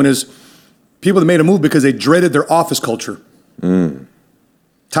 the next one is people that made a move because they dreaded their office culture.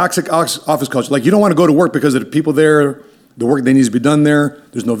 Toxic office culture. Like you don't want to go to work because of the people there, the work that needs to be done there.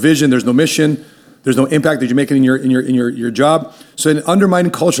 There's no vision. There's no mission. There's no impact that you're making in your job. So an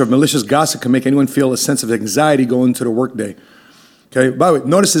undermining culture of malicious gossip can make anyone feel a sense of anxiety going into the workday. Okay. By the way,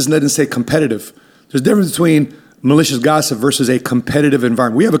 notice this doesn't say competitive. There's a difference between malicious gossip versus a competitive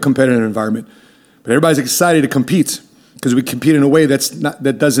environment. We have a competitive environment, but everybody's excited to compete because we compete in a way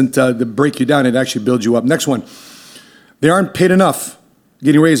that doesn't break you down. It actually builds you up. Next one. They aren't paid enough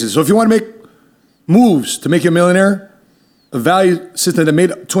getting raises. So if you want to make moves to make you a millionaire, a value system that made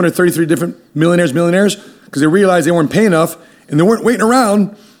 233 different millionaires because they realized they weren't paying enough and they weren't waiting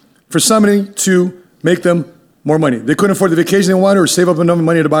around for somebody to make them more money. They couldn't afford the vacation they wanted or save up enough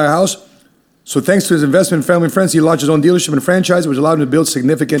money to buy a house. So thanks to his investment in family and friends, he launched his own dealership and franchise, which allowed him to build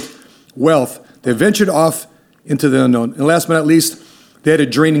significant wealth. They ventured off into the unknown. And last but not least, they had a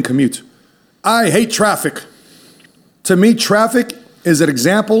draining commute. I hate traffic. To me, traffic is an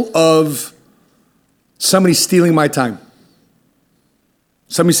example of somebody stealing my time.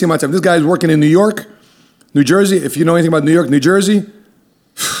 Somebody stealing my time. This guy's working in New York, New Jersey. If you know anything about New York, New Jersey.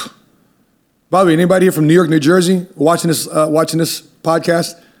 By the way, anybody here from New York, New Jersey watching this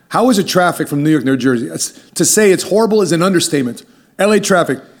podcast? How is it traffic from New York, New Jersey? To say it's horrible is an understatement. LA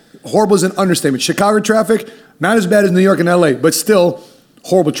traffic, horrible is an understatement. Chicago traffic, not as bad as New York and LA, but still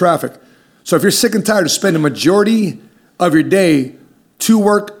horrible traffic. So if you're sick and tired of spending the majority of your day to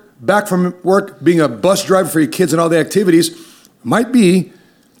work, back from work, being a bus driver for your kids and all the activities, might be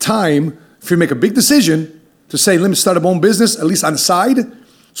time for you to make a big decision to say, let me start up my own business, at least on the side,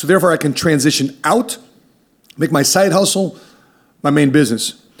 so therefore I can transition out, make my side hustle my main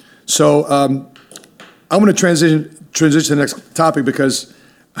business. So I'm going to transition to the next topic because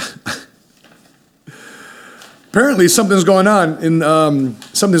apparently something's going on in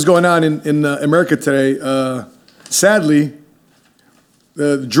America today. Sadly,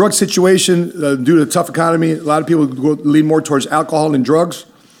 the drug situation, due to the tough economy, a lot of people lean more towards alcohol and drugs.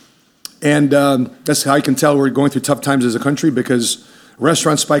 And that's how you can tell we're going through tough times as a country, because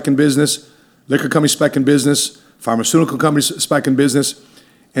restaurants spike in business, liquor companies spike in business, pharmaceutical companies spike in business.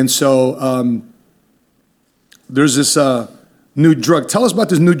 And so there's this new drug. Tell us about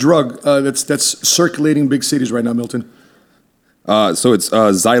this new drug that's circulating big cities right now, Milton. So it's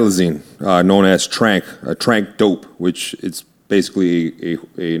xylazine, known as trank dope, which it's basically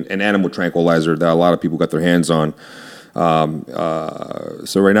an animal tranquilizer that a lot of people got their hands on.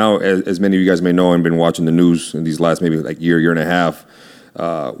 So right now, as many of you guys may know and been watching the news in these last maybe like year and a half,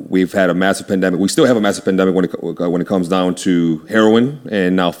 we've had a massive pandemic. We still have a massive pandemic when it comes down to heroin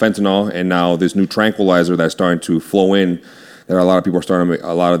and now fentanyl and now this new tranquilizer that's starting to flow in. That a lot of people are starting to make,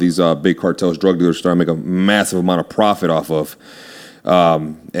 a lot of these big cartels, drug dealers, starting to make a massive amount of profit off of.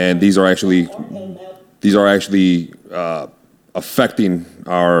 And these are actually affecting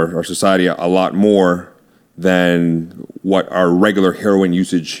our society a lot more than what our regular heroin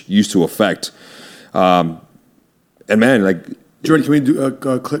usage used to affect. And man, like Jordan, can we do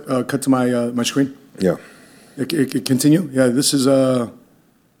cut to my screen? Yeah. It continue. Yeah, this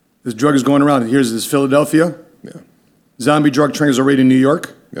this drug is going around. Here's this Philadelphia. Yeah. Zombie drug train is already in New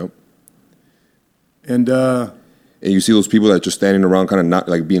York. Yep. And you see those people that are just standing around, kind of not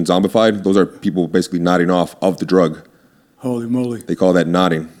like being zombified. Those are people basically nodding off of the drug. Holy moly! They call that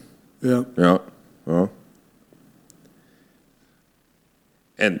nodding. Yeah. Yeah. Uh-huh.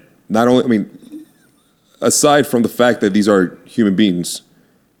 And not only, I mean, aside from the fact that these are human beings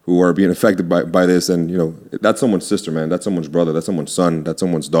who are being affected by this, and, you know, that's someone's sister, man. That's someone's brother. That's someone's son. That's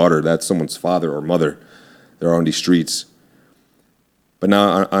someone's daughter. That's someone's father or mother. They're on these streets. But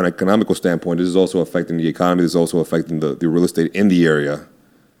now, on an economical standpoint, this is also affecting the economy. This is also affecting the real estate in the area.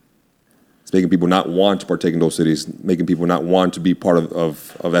 It's making people not want to partake in those cities, making people not want to be part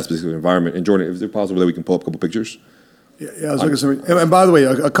of that specific environment. And Jordan, is it possible that we can pull up a couple pictures? Yeah, I was looking at something. And by the way,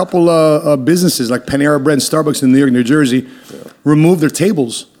 a couple businesses like Panera Bread and Starbucks in New York, New Jersey, removed their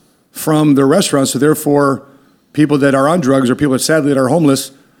tables from their restaurants. So therefore, people that are on drugs or people that sadly that are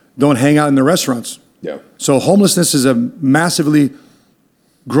homeless don't hang out in their restaurants. Yeah. So homelessness is a massively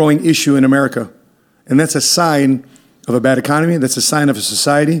growing issue in America. And that's a sign of a bad economy. That's a sign of a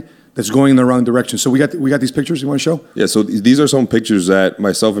society that's going in the wrong direction. So we got these pictures you want to show? Yeah, so these are some pictures that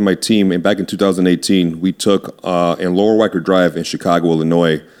myself and my team, and back in 2018, we took in Lower Wacker Drive in Chicago,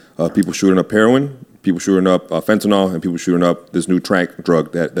 Illinois, people shooting up heroin, people shooting up fentanyl, and people shooting up this new trank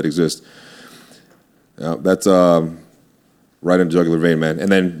drug that exists. That's right in the jugular vein, man.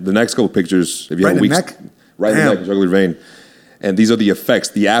 And then the next couple pictures, if you right have in weeks, the neck? right in the neck, jugular vein. And these are the effects,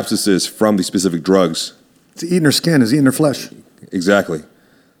 the abscesses from these specific drugs. It's eating their skin, it's eating their flesh. Exactly.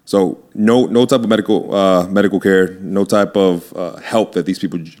 So no type of medical care, no type of help that these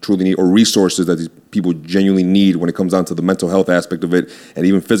people truly need, or resources that these people genuinely need when it comes down to the mental health aspect of it and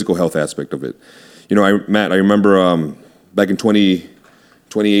even physical health aspect of it. You know, Matt, I remember back in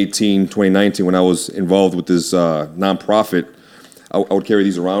 2018, 2019, when I was involved with this nonprofit, I would carry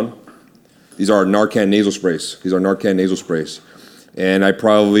these around. These are Narcan nasal sprays. And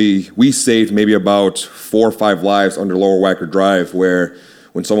we saved maybe about 4 or 5 lives under Lower Wacker Drive, where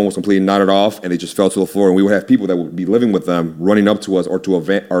when someone was completely nodded off and they just fell to the floor, and we would have people that would be living with them running up to us or to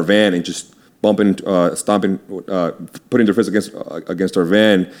our van and just bumping, stomping, putting their fists against our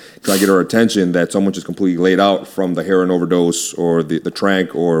van, trying to get our attention that someone just completely laid out from the heroin overdose or the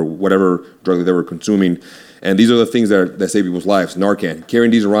trank or whatever drug that they were consuming. And these are the things that save people's lives. Narcan,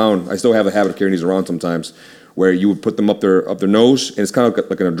 carrying these around. I still have the habit of carrying these around sometimes, where you would put them up their nose, and it's kind of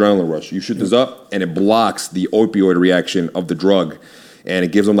like an adrenaline rush. You shoot this up, and it blocks the opioid reaction of the drug, and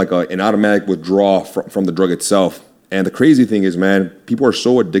it gives them like an automatic withdrawal from the drug itself. And the crazy thing is, man, people are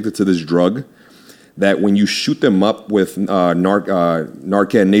so addicted to this drug that when you shoot them up with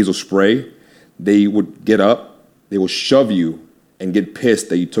Narcan nasal spray, they would get up, they will shove you, and get pissed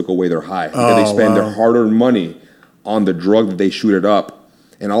that you took away their high. Because they spend their hard-earned money on the drug that they shoot it up.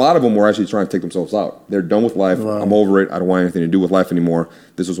 And a lot of them were actually trying to take themselves out. They're done with life. Wow. I'm over it. I don't want anything to do with life anymore.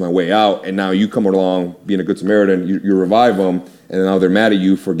 This was my way out. And now you come along, being a good Samaritan, you revive them, and now they're mad at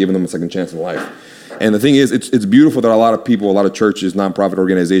you for giving them a second chance in life. And the thing is, it's beautiful that a lot of people, a lot of churches, nonprofit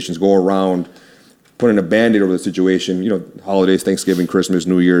organizations go around putting a Band-Aid over the situation, holidays, Thanksgiving, Christmas,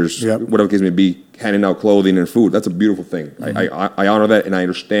 New Year's, whatever the case may be, handing out clothing and food. That's a beautiful thing. I honor that, and I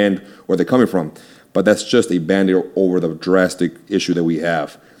understand where they're coming from. But that's just a Band-Aid over the drastic issue that we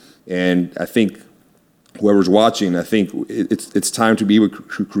have. And I think whoever's watching, I think it's time to be able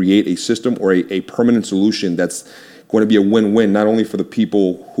to create a system or a permanent solution that's going to be a win-win, not only for the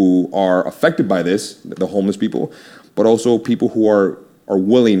people who are affected by this, the homeless people, but also people who are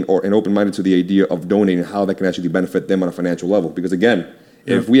willing and open-minded to the idea of donating, how that can actually benefit them on a financial level. Because again,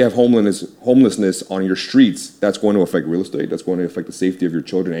 if we have homelessness on your streets, that's going to affect real estate. That's going to affect the safety of your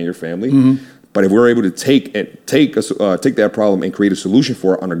children and your family. Mm-hmm. But if we're able to take that problem and create a solution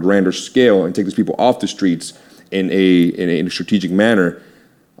for it on a grander scale and take these people off the streets in a strategic manner,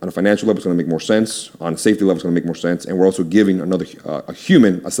 on a financial level, it's going to make more sense. On a safety level, it's going to make more sense. And we're also giving a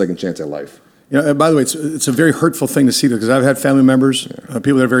human a second chance at life. And by the way, it's a very hurtful thing to see because I've had family members,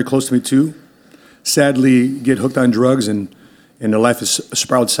 people that are very close to me too, sadly get hooked on drugs and their life has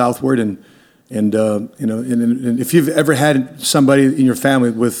spiraled southward. And if you've ever had somebody in your family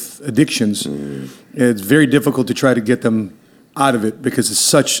with addictions, it's very difficult to try to get them out of it because it's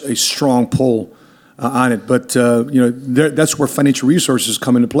such a strong pull on it. But that's where financial resources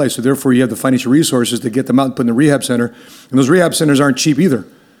come into play. So therefore, you have the financial resources to get them out and put in the rehab center. And those rehab centers aren't cheap either.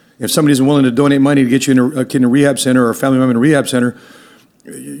 If somebody isn't willing to donate money to get you a kid in a rehab center or a family member in a rehab center,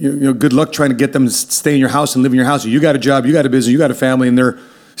 good luck trying to get them to stay in your house and live in your house. You got a job, you got a business, you got a family, and they're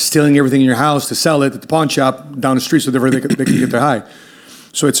stealing everything in your house to sell it at the pawn shop down the street so they can get their high.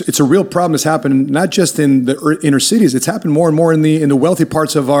 So it's a real problem that's happening not just in the inner cities. It's happened more and more in the wealthy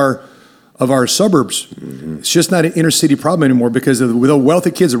parts of our suburbs. Mm-hmm. It's just not an inner city problem anymore because with the wealthy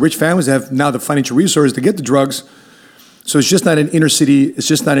kids, the rich families have now the financial resources to get the drugs. So it's just not an inner city. It's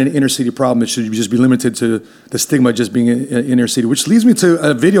just not an inner city problem. It should just be limited to the stigma of just being an inner city. Which leads me to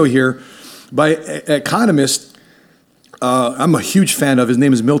a video here by an economist. I'm a huge fan of. His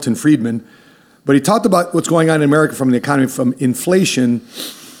name is Milton Friedman, but he talked about what's going on in America from the economy, from inflation,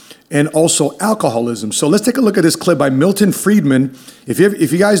 and also alcoholism. So let's take a look at this clip by Milton Friedman. If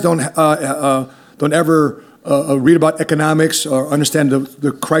you guys don't ever read about economics or understand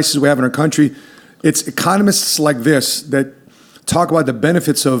the crisis we have in our country. It's economists like this that talk about the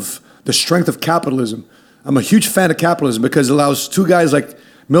benefits of the strength of capitalism. I'm a huge fan of capitalism because it allows two guys like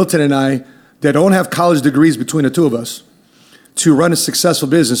Milton and I that don't have college degrees between the two of us to run a successful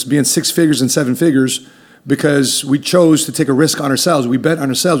business, be in 6 figures and 7 figures because we chose to take a risk on ourselves. We bet on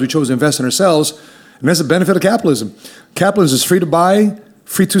ourselves. We chose to invest in ourselves. And that's the benefit of capitalism. Capitalism is free to buy,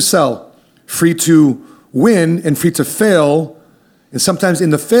 free to sell, free to win, and free to fail. And sometimes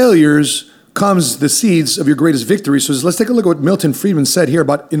in the failures comes the seeds of your greatest victory. So let's take a look at what Milton Friedman said here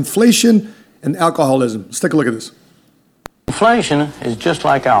about inflation and alcoholism. Let's take a look at this. Inflation is just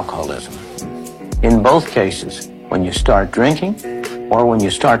like alcoholism. In both cases, when you start drinking or when you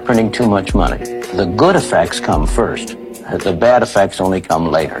start printing too much money, the good effects come first. The bad effects only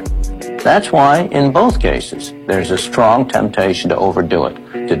come later. That's why, in both cases, there's a strong temptation to overdo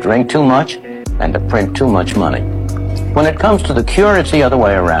it, to drink too much and to print too much money. When it comes to the cure, it's the other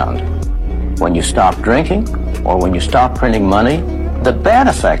way around. When you stop drinking or when you stop printing money, the bad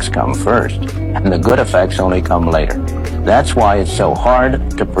effects come first, and the good effects only come later. That's why it's so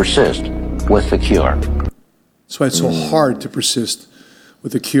hard to persist with the cure. That's why it's so hard to persist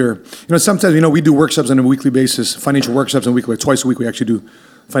with the cure. Sometimes, we do workshops on a weekly basis, financial workshops on a weekly, twice a week we actually do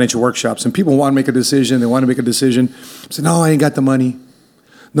financial workshops, and people want to make a decision, say, no, I ain't got the money.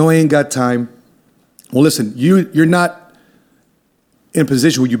 No, I ain't got time. Well, listen, you're not in a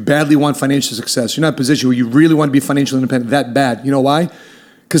position where you badly want financial success. You're not in a position where you really want to be financially independent that bad. You know why?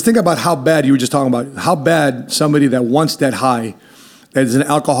 Because think about how bad you were just talking about, how bad somebody that wants that high, that is an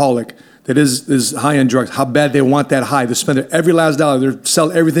alcoholic, that is high on drugs, how bad they want that high. They spend every last dollar, they sell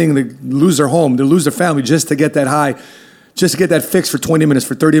everything, they lose their home, they lose their family just to get that high, just to get that fix for 20 minutes,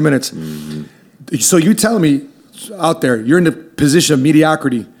 for 30 minutes. Mm-hmm. So you telling me out there, you're in the position of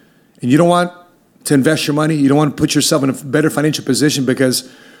mediocrity and you don't want to invest your money, you don't want to put yourself in a better financial position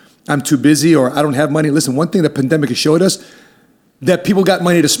because I'm too busy or I don't have money. Listen, one thing the pandemic has showed us, that people got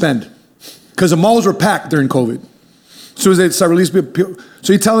money to spend because the malls were packed during COVID. So as they start releasing people,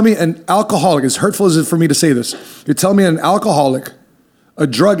 so you're telling me an alcoholic, as hurtful as it is for me to say this, you're telling me an alcoholic, a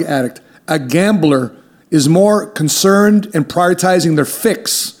drug addict, a gambler is more concerned and prioritizing their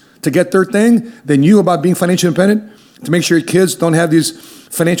fix to get their thing than you about being financially independent, to make sure your kids don't have these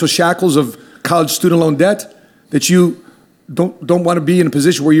financial shackles of college student loan debt, that you don't want to be in a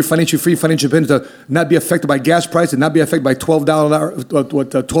position where you're financially free, financially independent, to not be affected by gas prices, and not be affected by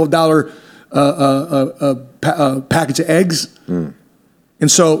 $12 package of eggs. And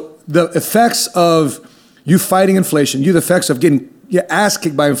so the effects of you fighting inflation, the effects of getting your ass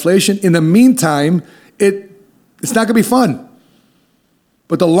kicked by inflation, in the meantime, it's not going to be fun.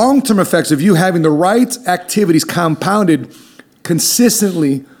 But the long-term effects of you having the right activities compounded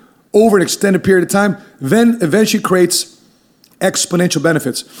consistently over an extended period of time, then eventually creates exponential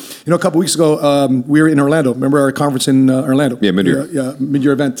benefits. A couple weeks ago, we were in Orlando. Remember our conference in Orlando? Yeah, mid-year.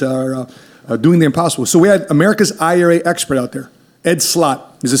 Mid-year event, Doing the Impossible. So we had America's IRA expert out there, Ed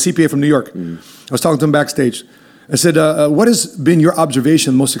Slott. He's a CPA from New York. I was talking to him backstage. I said, what has been your observation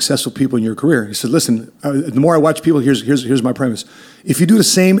of the most successful people in your career? He said, listen, the more I watch people, here's my premise. If you do the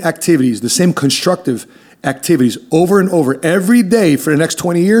same activities, the same constructive activities over and over every day for the next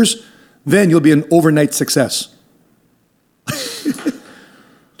 20 years, then you'll be an overnight success.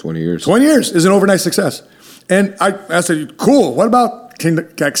 20 years. 20 years is an overnight success. And I said, cool, what about,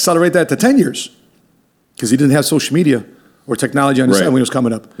 can I accelerate that to 10 years? Because he didn't have social media or technology on his side when it was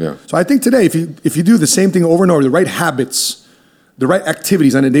coming up. Yeah. So I think today, if you do the same thing over and over, the right habits, the right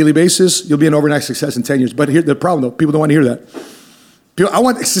activities on a daily basis, you'll be an overnight success in 10 years. But here's the problem, though. People don't want to hear that. I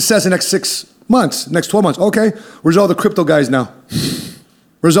want success in the next 6 months, next 12 months. Okay, where's all the crypto guys now?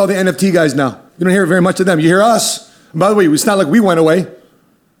 Where's all the NFT guys now? You don't hear very much of them. You hear us. And by the way, it's not like we went away.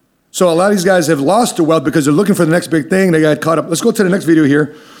 So a lot of these guys have lost their wealth because they're looking for the next big thing. They got caught up. Let's go to the next video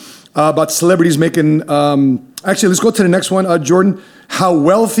here about celebrities making... actually, let's go to the next one, Jordan. How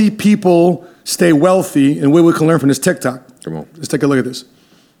wealthy people stay wealthy and what we can learn from this TikTok. Come on. Let's take a look at this.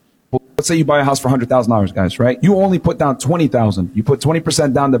 Let's say you buy a house for $100,000, guys, right? You only put down $20,000. You put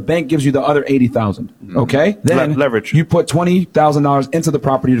 20% down. The bank gives you the other $80,000. Okay? Then leverage. You put $20,000 into the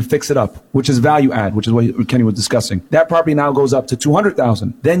property to fix it up, which is value add, which is what Kenny was discussing. That property now goes up to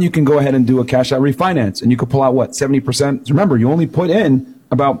 $200,000. Then you can go ahead and do a cash out refinance, and you could pull out what, 70%. Remember, you only put in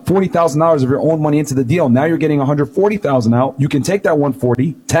about $40,000 of your own money into the deal. Now you're getting $140,000 out. You can take that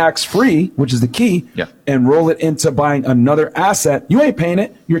 $140 tax free, which is the key, and roll it into buying another asset. You ain't paying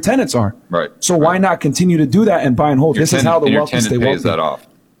it. Your tenants are. Right. So why not continue to do that and buy and hold? This is how the wealthy stay pays wealthy. that off.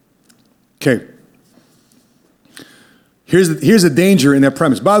 Okay. Here's the danger in that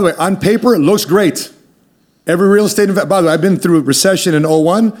premise. By the way, on paper, it looks great. Every real estate investor, by the way, I've been through recession in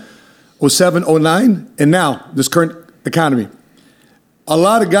 01, 07, 09, and now this current economy. A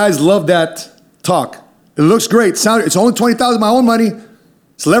lot of guys love that talk. It looks great. It's only $20,000 my own money.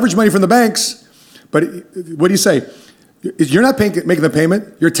 It's leverage money from the banks. But what do you say? You're not making the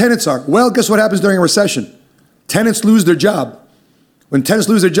payment. Your tenants are. Well, guess what happens during a recession? Tenants lose their job. When tenants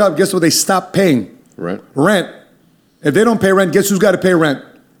lose their job, guess what? They stop paying? Rent. If they don't pay rent, guess who's got to pay rent?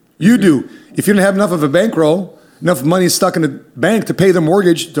 You do. If you don't have enough of a bankroll, enough money stuck in the bank to pay the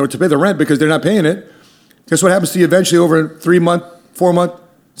mortgage or to pay the rent because they're not paying it, guess what happens to you eventually over a 3-month, 4-month,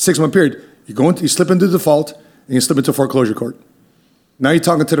 6-month period? You slip into default and you slip into foreclosure court. Now you're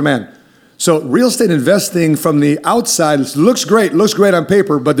talking to the man. So real estate investing from the outside looks great on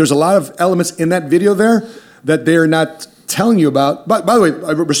paper, but there's a lot of elements in that video there that they're not telling you about. By the way,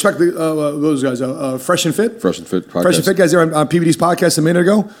 I respect those guys, Fresh and Fit. Fresh and Fit podcast. Fresh and Fit guys there on PBD's podcast a minute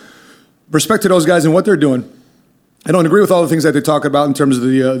ago. Respect to those guys and what they're doing. I don't agree with all the things that they talk about in terms of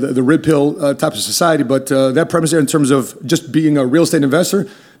the red pill type of society, but that premise there in terms of just being a real estate investor,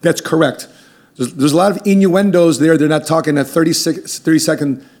 that's correct. There's a lot of innuendos there. They're not talking at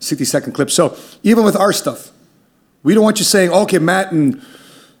 30-second, 60-second clips. So even with our stuff, we don't want you saying, okay, Matt and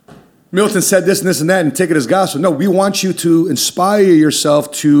Milton said this and this and that and take it as gospel. No, we want you to inspire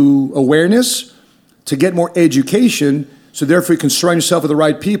yourself to awareness, to get more education, so therefore you can surround yourself with the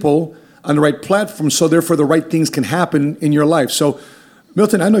right people on the right platform, so therefore the right things can happen in your life. So,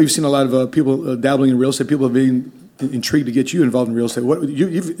 Milton, I know you've seen a lot of people dabbling in real estate, people being intrigued to get you involved in real estate.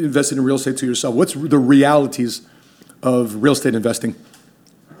 You've invested in real estate to yourself. What's the realities of real estate investing?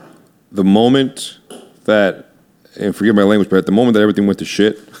 The moment that, and forgive my language, but at the moment that everything went to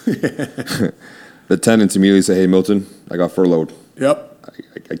shit, the tenants immediately say, hey, Milton, I got furloughed. Yep.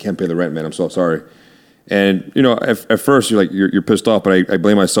 I can't pay the rent, man. I'm so sorry. And, at first you're pissed off, but I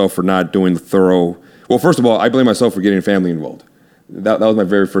blame myself for not doing the thorough. Well, first of all, I blame myself for getting family involved. That was my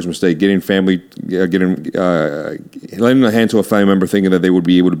very first mistake, getting family, lending a hand to a family member thinking that they would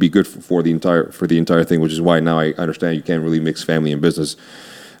be able to be good for the entire thing, which is why now I understand you can't really mix family and business.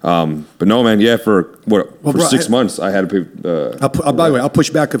 But no, man, for 6 months I had to pay. By the way, I'll push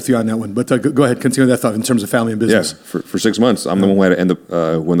back with you on that one, but go ahead, continue that thought in terms of family and business. Yeah, for 6 months, I'm the one who had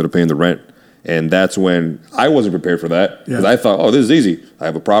to ended up paying the rent. And that's when I wasn't prepared for that because I thought, this is easy. I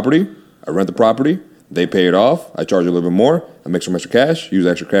have a property, I rent the property, they pay it off, I charge a little bit more, I make some extra cash, use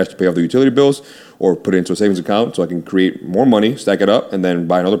extra cash to pay off the utility bills or put it into a savings account so I can create more money, stack it up, and then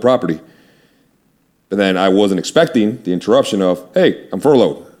buy another property. But then I wasn't expecting the interruption of, hey, I'm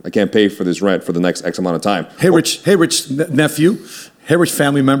furloughed. I can't pay for this rent for the next X amount of time. Hey, Rich nephew. Hey, Rich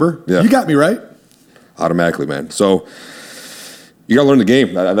family member. Yeah. You got me, right? Automatically, man. So you got to learn the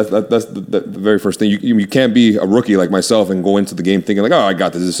game. That's the very first thing. You can't be a rookie like myself and go into the game thinking like, oh, I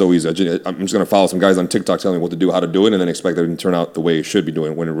got this. This is so easy. I'm just going to follow some guys on TikTok telling me what to do, how to do it, and then expect it to turn out the way it should be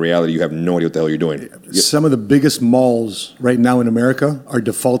doing, when in reality you have no idea what the hell you're doing. Some of the biggest malls right now in America are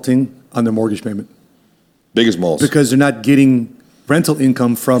defaulting on their mortgage payment. Biggest malls. Because they're not getting rental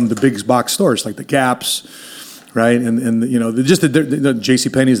income from the big box stores like the Gaps, right? And you know, just the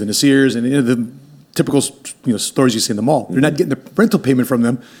JCPenney's and the Sears and the typical stores you see in the mall. They're not getting the rental payment from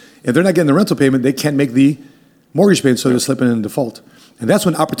them. If they're not getting the rental payment, they can't make the mortgage payment, so they're slipping in default. And that's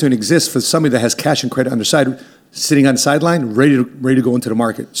when opportunity exists for somebody that has cash and credit on their side, sitting on the sideline, ready to go into the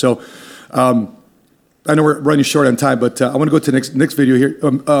market. So I know we're running short on time, but I want to go to the next video here.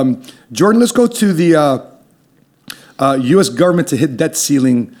 Jordan, let's go to the U.S. government to hit debt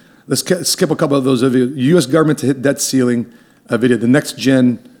ceiling. Let's skip a couple of those videos. U.S. government to hit debt ceiling video. The next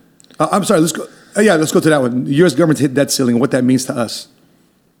gen. I'm sorry. Let's go. Let's go to that one. U.S. government to hit debt ceiling and what that means to us.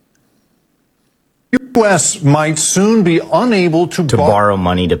 U.S. might soon be unable to borrow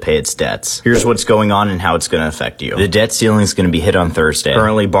money to pay its debts. Here's what's going on and how it's going to affect you. The debt ceiling is going to be hit on Thursday.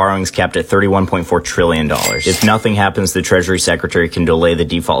 Currently, borrowing's capped at $31.4 trillion. If nothing happens, the Treasury Secretary can delay the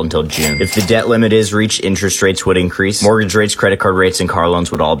default until June. If the debt limit is reached, interest rates would increase. Mortgage rates, credit card rates, and car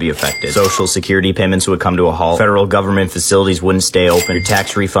loans would all be affected. Social Security payments would come to a halt. Federal government facilities wouldn't stay open. Your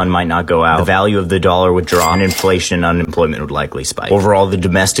tax refund might not go out. The value of the dollar would drop, and inflation and unemployment would likely spike. Overall, the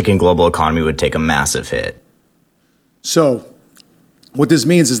domestic and global economy would take a massive hit. So what this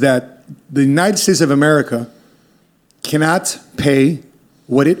means is that the United States of America cannot pay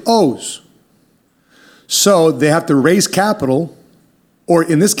what it owes. So they have to raise capital, or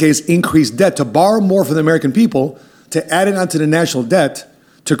in this case, increase debt, to borrow more from the American people, to add it onto the national debt,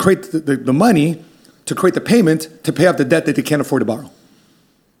 to create the money, to create the payment, to pay off the debt that they can't afford to borrow.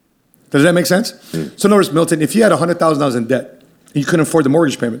 Does that make sense? So in other words, Milton, if you had $100,000 in debt, and you couldn't afford the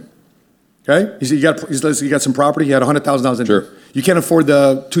mortgage payment, okay? You got some property, you had $100,000 in Sure. debt. You can't afford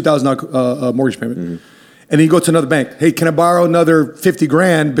the $2,000 mortgage payment. And then you go to another bank. Hey, can I borrow another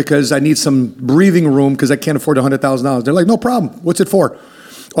 $50,000 because I need some breathing room because I can't afford $100,000? They're like, no problem. What's it for?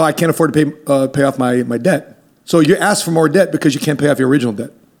 Oh, I can't afford to pay off my debt. So you ask for more debt because you can't pay off your original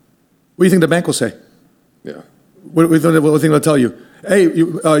debt. What do you think the bank will say? Yeah. What do you think they'll tell you? Hey,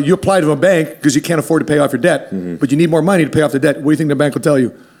 you applied to a bank because you can't afford to pay off your debt, but you need more money to pay off the debt. What do you think the bank will tell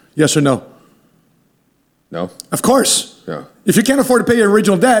you? Yes or no? No. Of course. Yeah. If you can't afford to pay your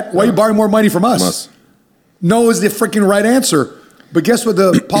original debt, why are you borrowing more money from us? No is the freaking right answer. But guess what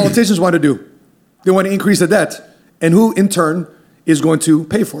the politicians want to do? They want to increase the debt. And who, in turn, is going to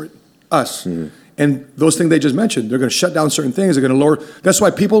pay for it? Us. And those things they just mentioned, they're going to shut down certain things. They're going to lower. That's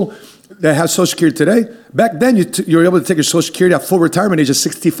why people that have Social Security today, back then you were able to take your Social Security at full retirement age of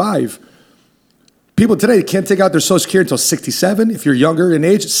 65. People today can't take out their Social Security until 67. If you're younger in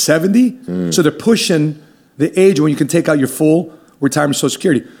age, 70. So they're pushing the age when you can take out your full retirement Social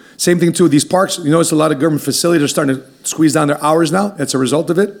Security. Same thing too with these parks. You notice a lot of government facilities are starting to squeeze down their hours now. That's a result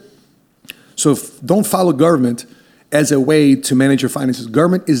of it. So don't follow government as a way to manage your finances.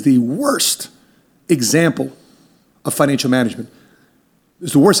 Government is the worst example of financial management.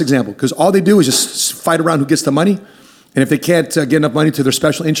 It's the worst example because all they do is just fight around who gets the money. And if they can't get enough money to their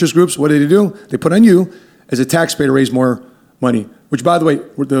special interest groups, what do? They put on you as a taxpayer to raise more money. Which, by the way,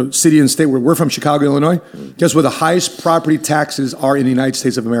 we're the city and state, we're from Chicago, Illinois. Guess where the highest property taxes are in the United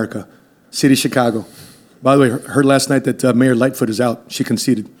States of America? City of Chicago. By the way, heard last night that Mayor Lightfoot is out. She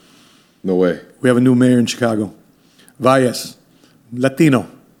conceded. No way. We have a new mayor in Chicago. Valles, Latino,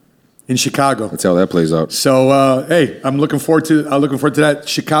 in Chicago. That's how that plays out. So, hey, I'm looking forward to that.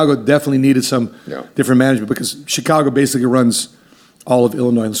 Chicago definitely needed some different management because Chicago basically runs all of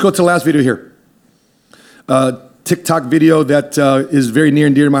Illinois. Let's go to the last video here. TikTok video that is very near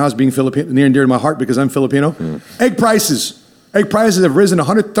and dear to my house, being Filipino, near and dear to my heart because I'm Filipino. Egg prices. Egg prices have risen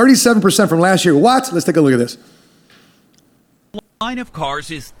 137% from last year. What? Let's take a look at this. Line of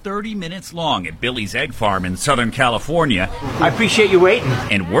cars is 30 minutes long at Billy's Egg Farm in Southern California. I appreciate you waiting.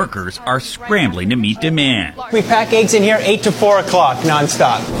 And workers are scrambling to meet demand. We pack eggs in here 8 to 4 o'clock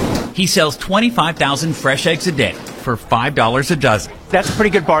nonstop. He sells 25,000 fresh eggs a day for $5 a dozen. That's a pretty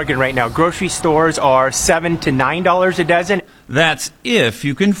good bargain right now. Grocery stores are $7 to $9 a dozen. That's if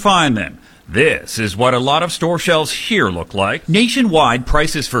you can find them. This is what a lot of store shelves here look like. Nationwide,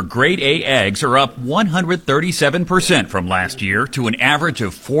 prices for grade A eggs are up 137% from last year to an average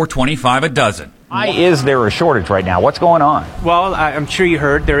of $4.25 a dozen. Why is there a shortage right now? What's going on? Well, I'm sure you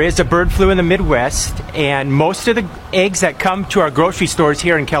heard there is a bird flu in the Midwest, and most of the eggs that come to our grocery stores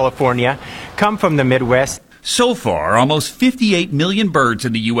here in California come from the Midwest. So far, almost 58 million birds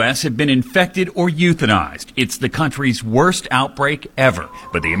in the U.S. have been infected or euthanized. It's the country's worst outbreak ever.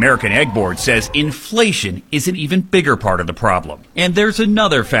 But the American Egg Board says inflation is an even bigger part of the problem. And there's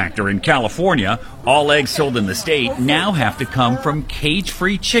another factor in California. All eggs sold in the state now have to come from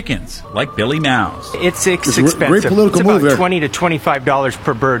cage-free chickens, like Billy Mow's. It's expensive. Great political it's about move there. $20 to $25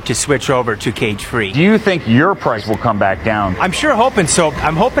 per bird to switch over to cage-free. Do you think your price will come back down? I'm sure hoping so.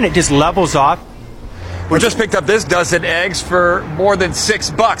 I'm hoping it just levels off. We just picked up this dozen eggs for more than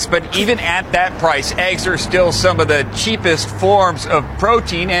 $6, but even at that price, eggs are still some of the cheapest forms of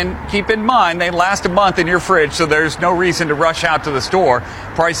protein. And keep in mind, they last a month in your fridge, so there's no reason to rush out to the store.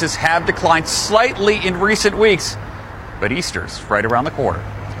 Prices have declined slightly in recent weeks, but Easter's right around the corner.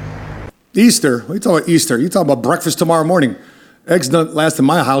 Easter? What are you talking about Easter? You talking about breakfast tomorrow morning. Eggs don't last in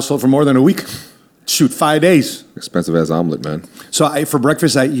my household for more than a week. Shoot, 5 days. Expensive as omelet, man. So for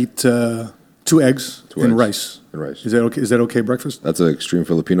breakfast, I eat 2 eggs and rice. And rice. Is that okay? Is that okay breakfast? That's an extreme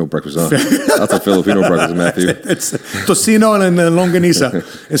Filipino breakfast, huh? That's a Filipino breakfast, Matthew. It's tocino and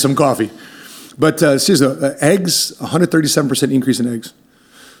longanisa and some coffee. But seriously, eggs, 137% increase in eggs.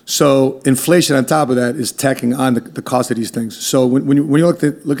 So inflation on top of that is tacking on the cost of these things. So when you're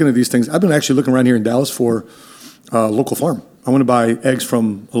looking at these things, I've been actually looking around here in Dallas for a local farm. I want to buy eggs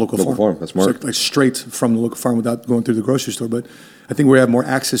from a local farm. That's smart. So like straight from the local farm without going through the grocery store. But I think we have more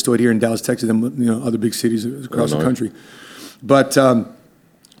access to it here in Dallas, Texas than other big cities across the country. But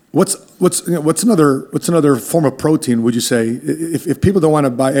what's another form of protein? Would you say if people don't want to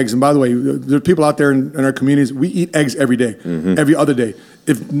buy eggs? And by the way, there are people out there in our communities. We eat eggs every day, every other day.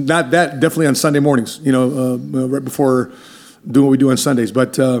 If not that, definitely on Sunday mornings. Right before doing what we do on Sundays.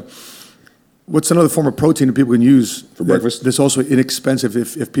 But what's another form of protein that people can use for breakfast? That's also inexpensive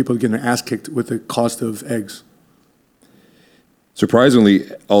if people are getting their ass kicked with the cost of eggs.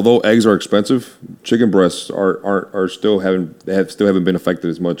 Surprisingly, although eggs are expensive, chicken breasts are still haven't been affected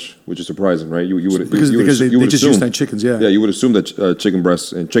as much, which is surprising, right? You would because they just assume, use that chickens, yeah. Yeah, you would assume that chicken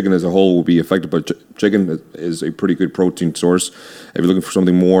breasts and chicken as a whole will be affected, but chicken is a pretty good protein source. If you're looking for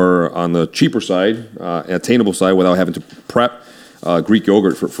something more on the cheaper side, attainable side, without having to prep. Greek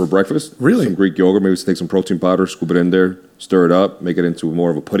yogurt for breakfast. Really? Some Greek yogurt. Maybe take some protein powder, scoop it in there, stir it up, make it into more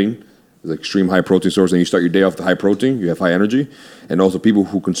of a pudding. It's an extreme high protein source. And you start your day off with high protein. You have high energy. And also people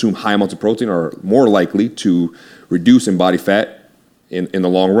who consume high amounts of protein are more likely to reduce in body fat in the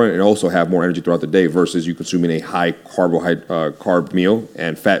long run and also have more energy throughout the day versus you consuming a high carb meal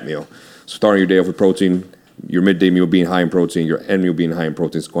and fat meal. So starting your day off with protein, your midday meal being high in protein, your end meal being high in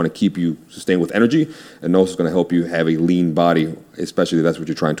protein is going to keep you sustained with energy and also going to help you have a lean body, especially if that's what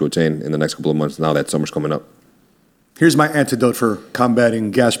you're trying to attain in the next couple of months now that summer's coming up. Here's my antidote for combating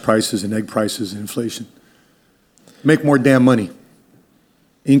gas prices and egg prices and inflation. Make more damn money.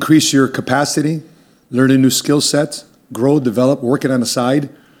 Increase your capacity, learn a new skill set, grow, develop, work it on the side.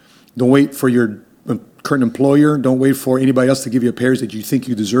 Don't wait for your current employer. Don't wait for anybody else to give you a pay that you think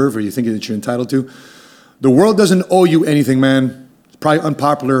you deserve or you think that you're entitled to. The world doesn't owe you anything, man. It's probably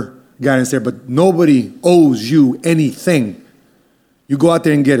unpopular guidance there, but nobody owes you anything. You go out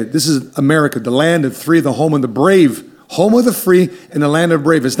there and get it. This is America, the land of the free, the home of the brave. Home of the free and the land of the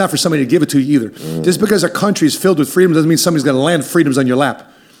brave. It's not for somebody to give it to you either. Just because our country is filled with freedom doesn't mean somebody's got to land freedoms on your lap.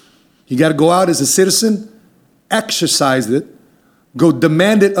 You got to go out as a citizen, exercise it, go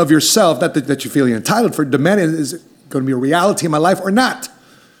demand it of yourself, not that you're feeling entitled for it. Demand it, is it going to be a reality in my life or not?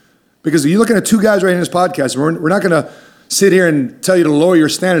 Because you're looking at two guys right in this podcast. We're not going to sit here and tell you to lower your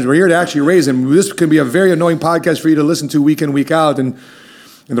standards. We're here to actually raise them. This can be a very annoying podcast for you to listen to week in, week out. And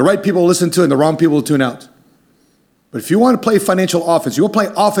the right people will listen to it and the wrong people will tune out. But if you want to play financial offense, you want to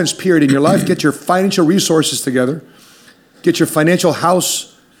play offense period in your life, get your financial resources together, get your financial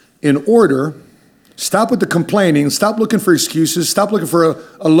house in order, stop with the complaining, stop looking for excuses, stop looking for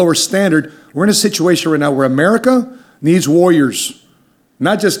a lower standard. We're in a situation right now where America needs warriors,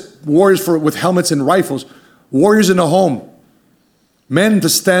 not just warriors with helmets and rifles, warriors in the home, men to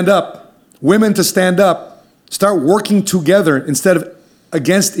stand up, women to stand up, start working together instead of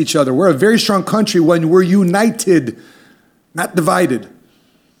against each other. We're a very strong country when we're united, not divided.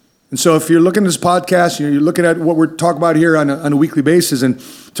 And so if you're looking at this podcast, you're looking at what we're talking about here on a weekly basis in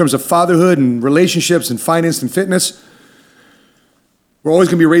terms of fatherhood and relationships and finance and fitness, we're always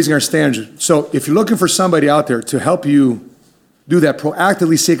going to be raising our standards. So if you're looking for somebody out there to help you do that,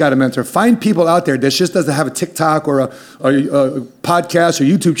 proactively seek out a mentor. Find people out there that just doesn't have a TikTok or a podcast or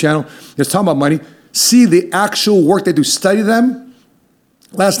YouTube channel that's talking about money. See the actual work they do. Study them.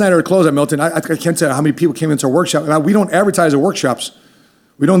 last night at our close at Milton, I can't tell you how many people came into our workshop. Now, we don't advertise at workshops.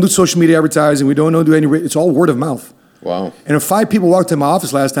 We don't do social media advertising. We don't do any. It's all word of mouth. Wow. And if 5 people walked in my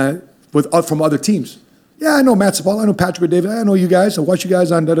office last night from other teams, yeah, I know Matt Sabal, I know Patrick or David, I know you guys. I watch you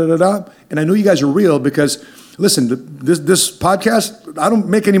guys on da-da-da-da. And I know you guys are real because, listen, this podcast, I don't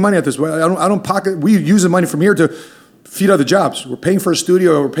make any money at this. I don't pocket. We use the money from here to feed other jobs. We're paying for a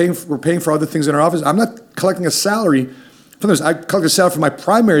studio. We're paying for other things in our office. I'm not collecting a salary from this. I collect a salary from my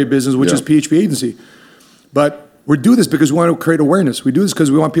primary business, which is PHP agency. But we do this because we want to create awareness. We do this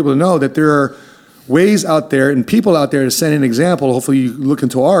because we want people to know that there are ways out there and people out there to send an example. Hopefully you look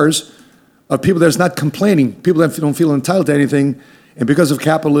into ours of people that's not complaining, people that don't feel entitled to anything. And because of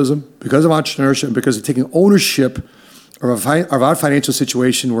capitalism, because of entrepreneurship, because of taking ownership of our financial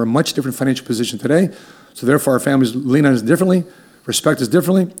situation, we're in a much different financial position today. So therefore, our families lean on us differently, respect us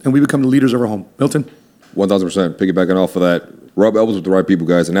differently, and we become the leaders of our home. Milton? 1,000%. Piggybacking off of that, rub elbows with the right people,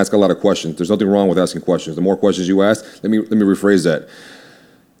 guys, and ask a lot of questions. There's nothing wrong with asking questions. The more questions you ask, let me rephrase that.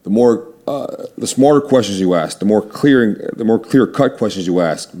 The smarter questions you ask, the more clear-cut questions you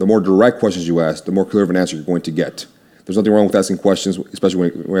ask, the more direct questions you ask, the more clear of an answer you're going to get. There's nothing wrong with asking questions,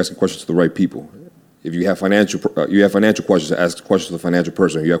 especially when we're asking questions to the right people. If you have financial questions, ask questions to the financial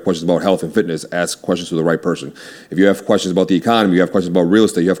person. If you have questions about health and fitness, ask questions to the right person. If you have questions about the economy, you have questions about real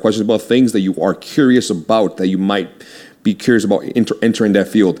estate, you have questions about things that you are curious about, that you might be curious about entering that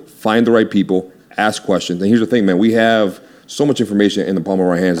field, find the right people, ask questions. And here's the thing, man, we have so much information in the palm of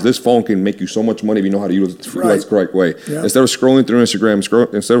our hands. This phone can make you so much money if you know how to use it the correct way. Yeah. Instead of scrolling through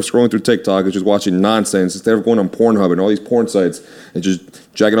Instagram, instead of scrolling through TikTok, and just watching nonsense, instead of going on Pornhub and all these porn sites and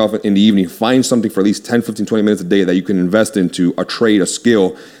just jacking off in the evening, find something for at least 10, 15, 20 minutes a day that you can invest into, a trade, a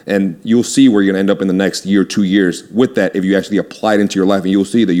skill, and you'll see where you're going to end up in the next year, 2 years with that if you actually apply it into your life, and you'll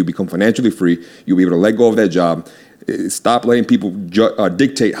see that you become financially free. You'll be able to let go of that job. Stop letting people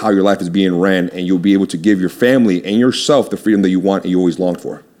dictate how your life is being ran, and you'll be able to give your family and yourself the freedom that you want and you always longed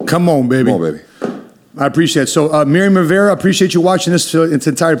for. Come on, baby. Come on, baby. I appreciate it. So, Miriam Rivera, appreciate you watching this in its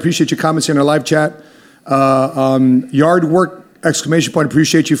entirety. Appreciate your comments in our live chat. Yard work, exclamation point.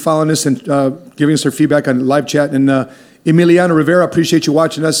 Appreciate you following us and giving us their feedback on live chat. And Emiliano Rivera, appreciate you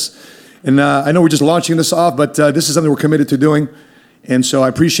watching us. And I know we're just launching this off, but this is something we're committed to doing. And so I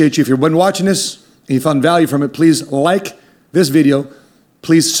appreciate you. If you've been watching this, and you found value from it, please like this video.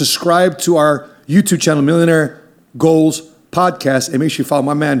 Please subscribe to our YouTube channel, Millionaire Goals Podcast, and make sure you follow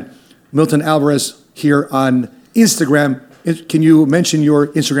my man, Milton Alvarez, here on Instagram. Can you mention your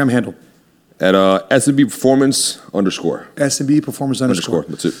Instagram handle? At S&B Performance _. S&B Performance _.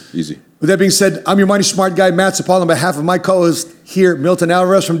 That's it. Easy. With that being said, I'm your money smart guy, Matt Sapal, on behalf of my co-host here, Milton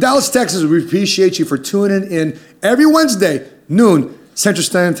Alvarez from Dallas, Texas. We appreciate you for tuning in every Wednesday, noon, Central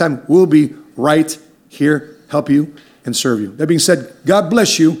Standard Time. We'll be right here, help you and serve you. That being said, God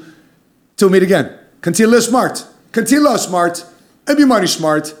bless you. Till we meet again. Continue to live smart. Continue to love smart. And be money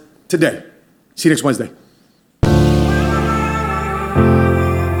smart today. See you next Wednesday.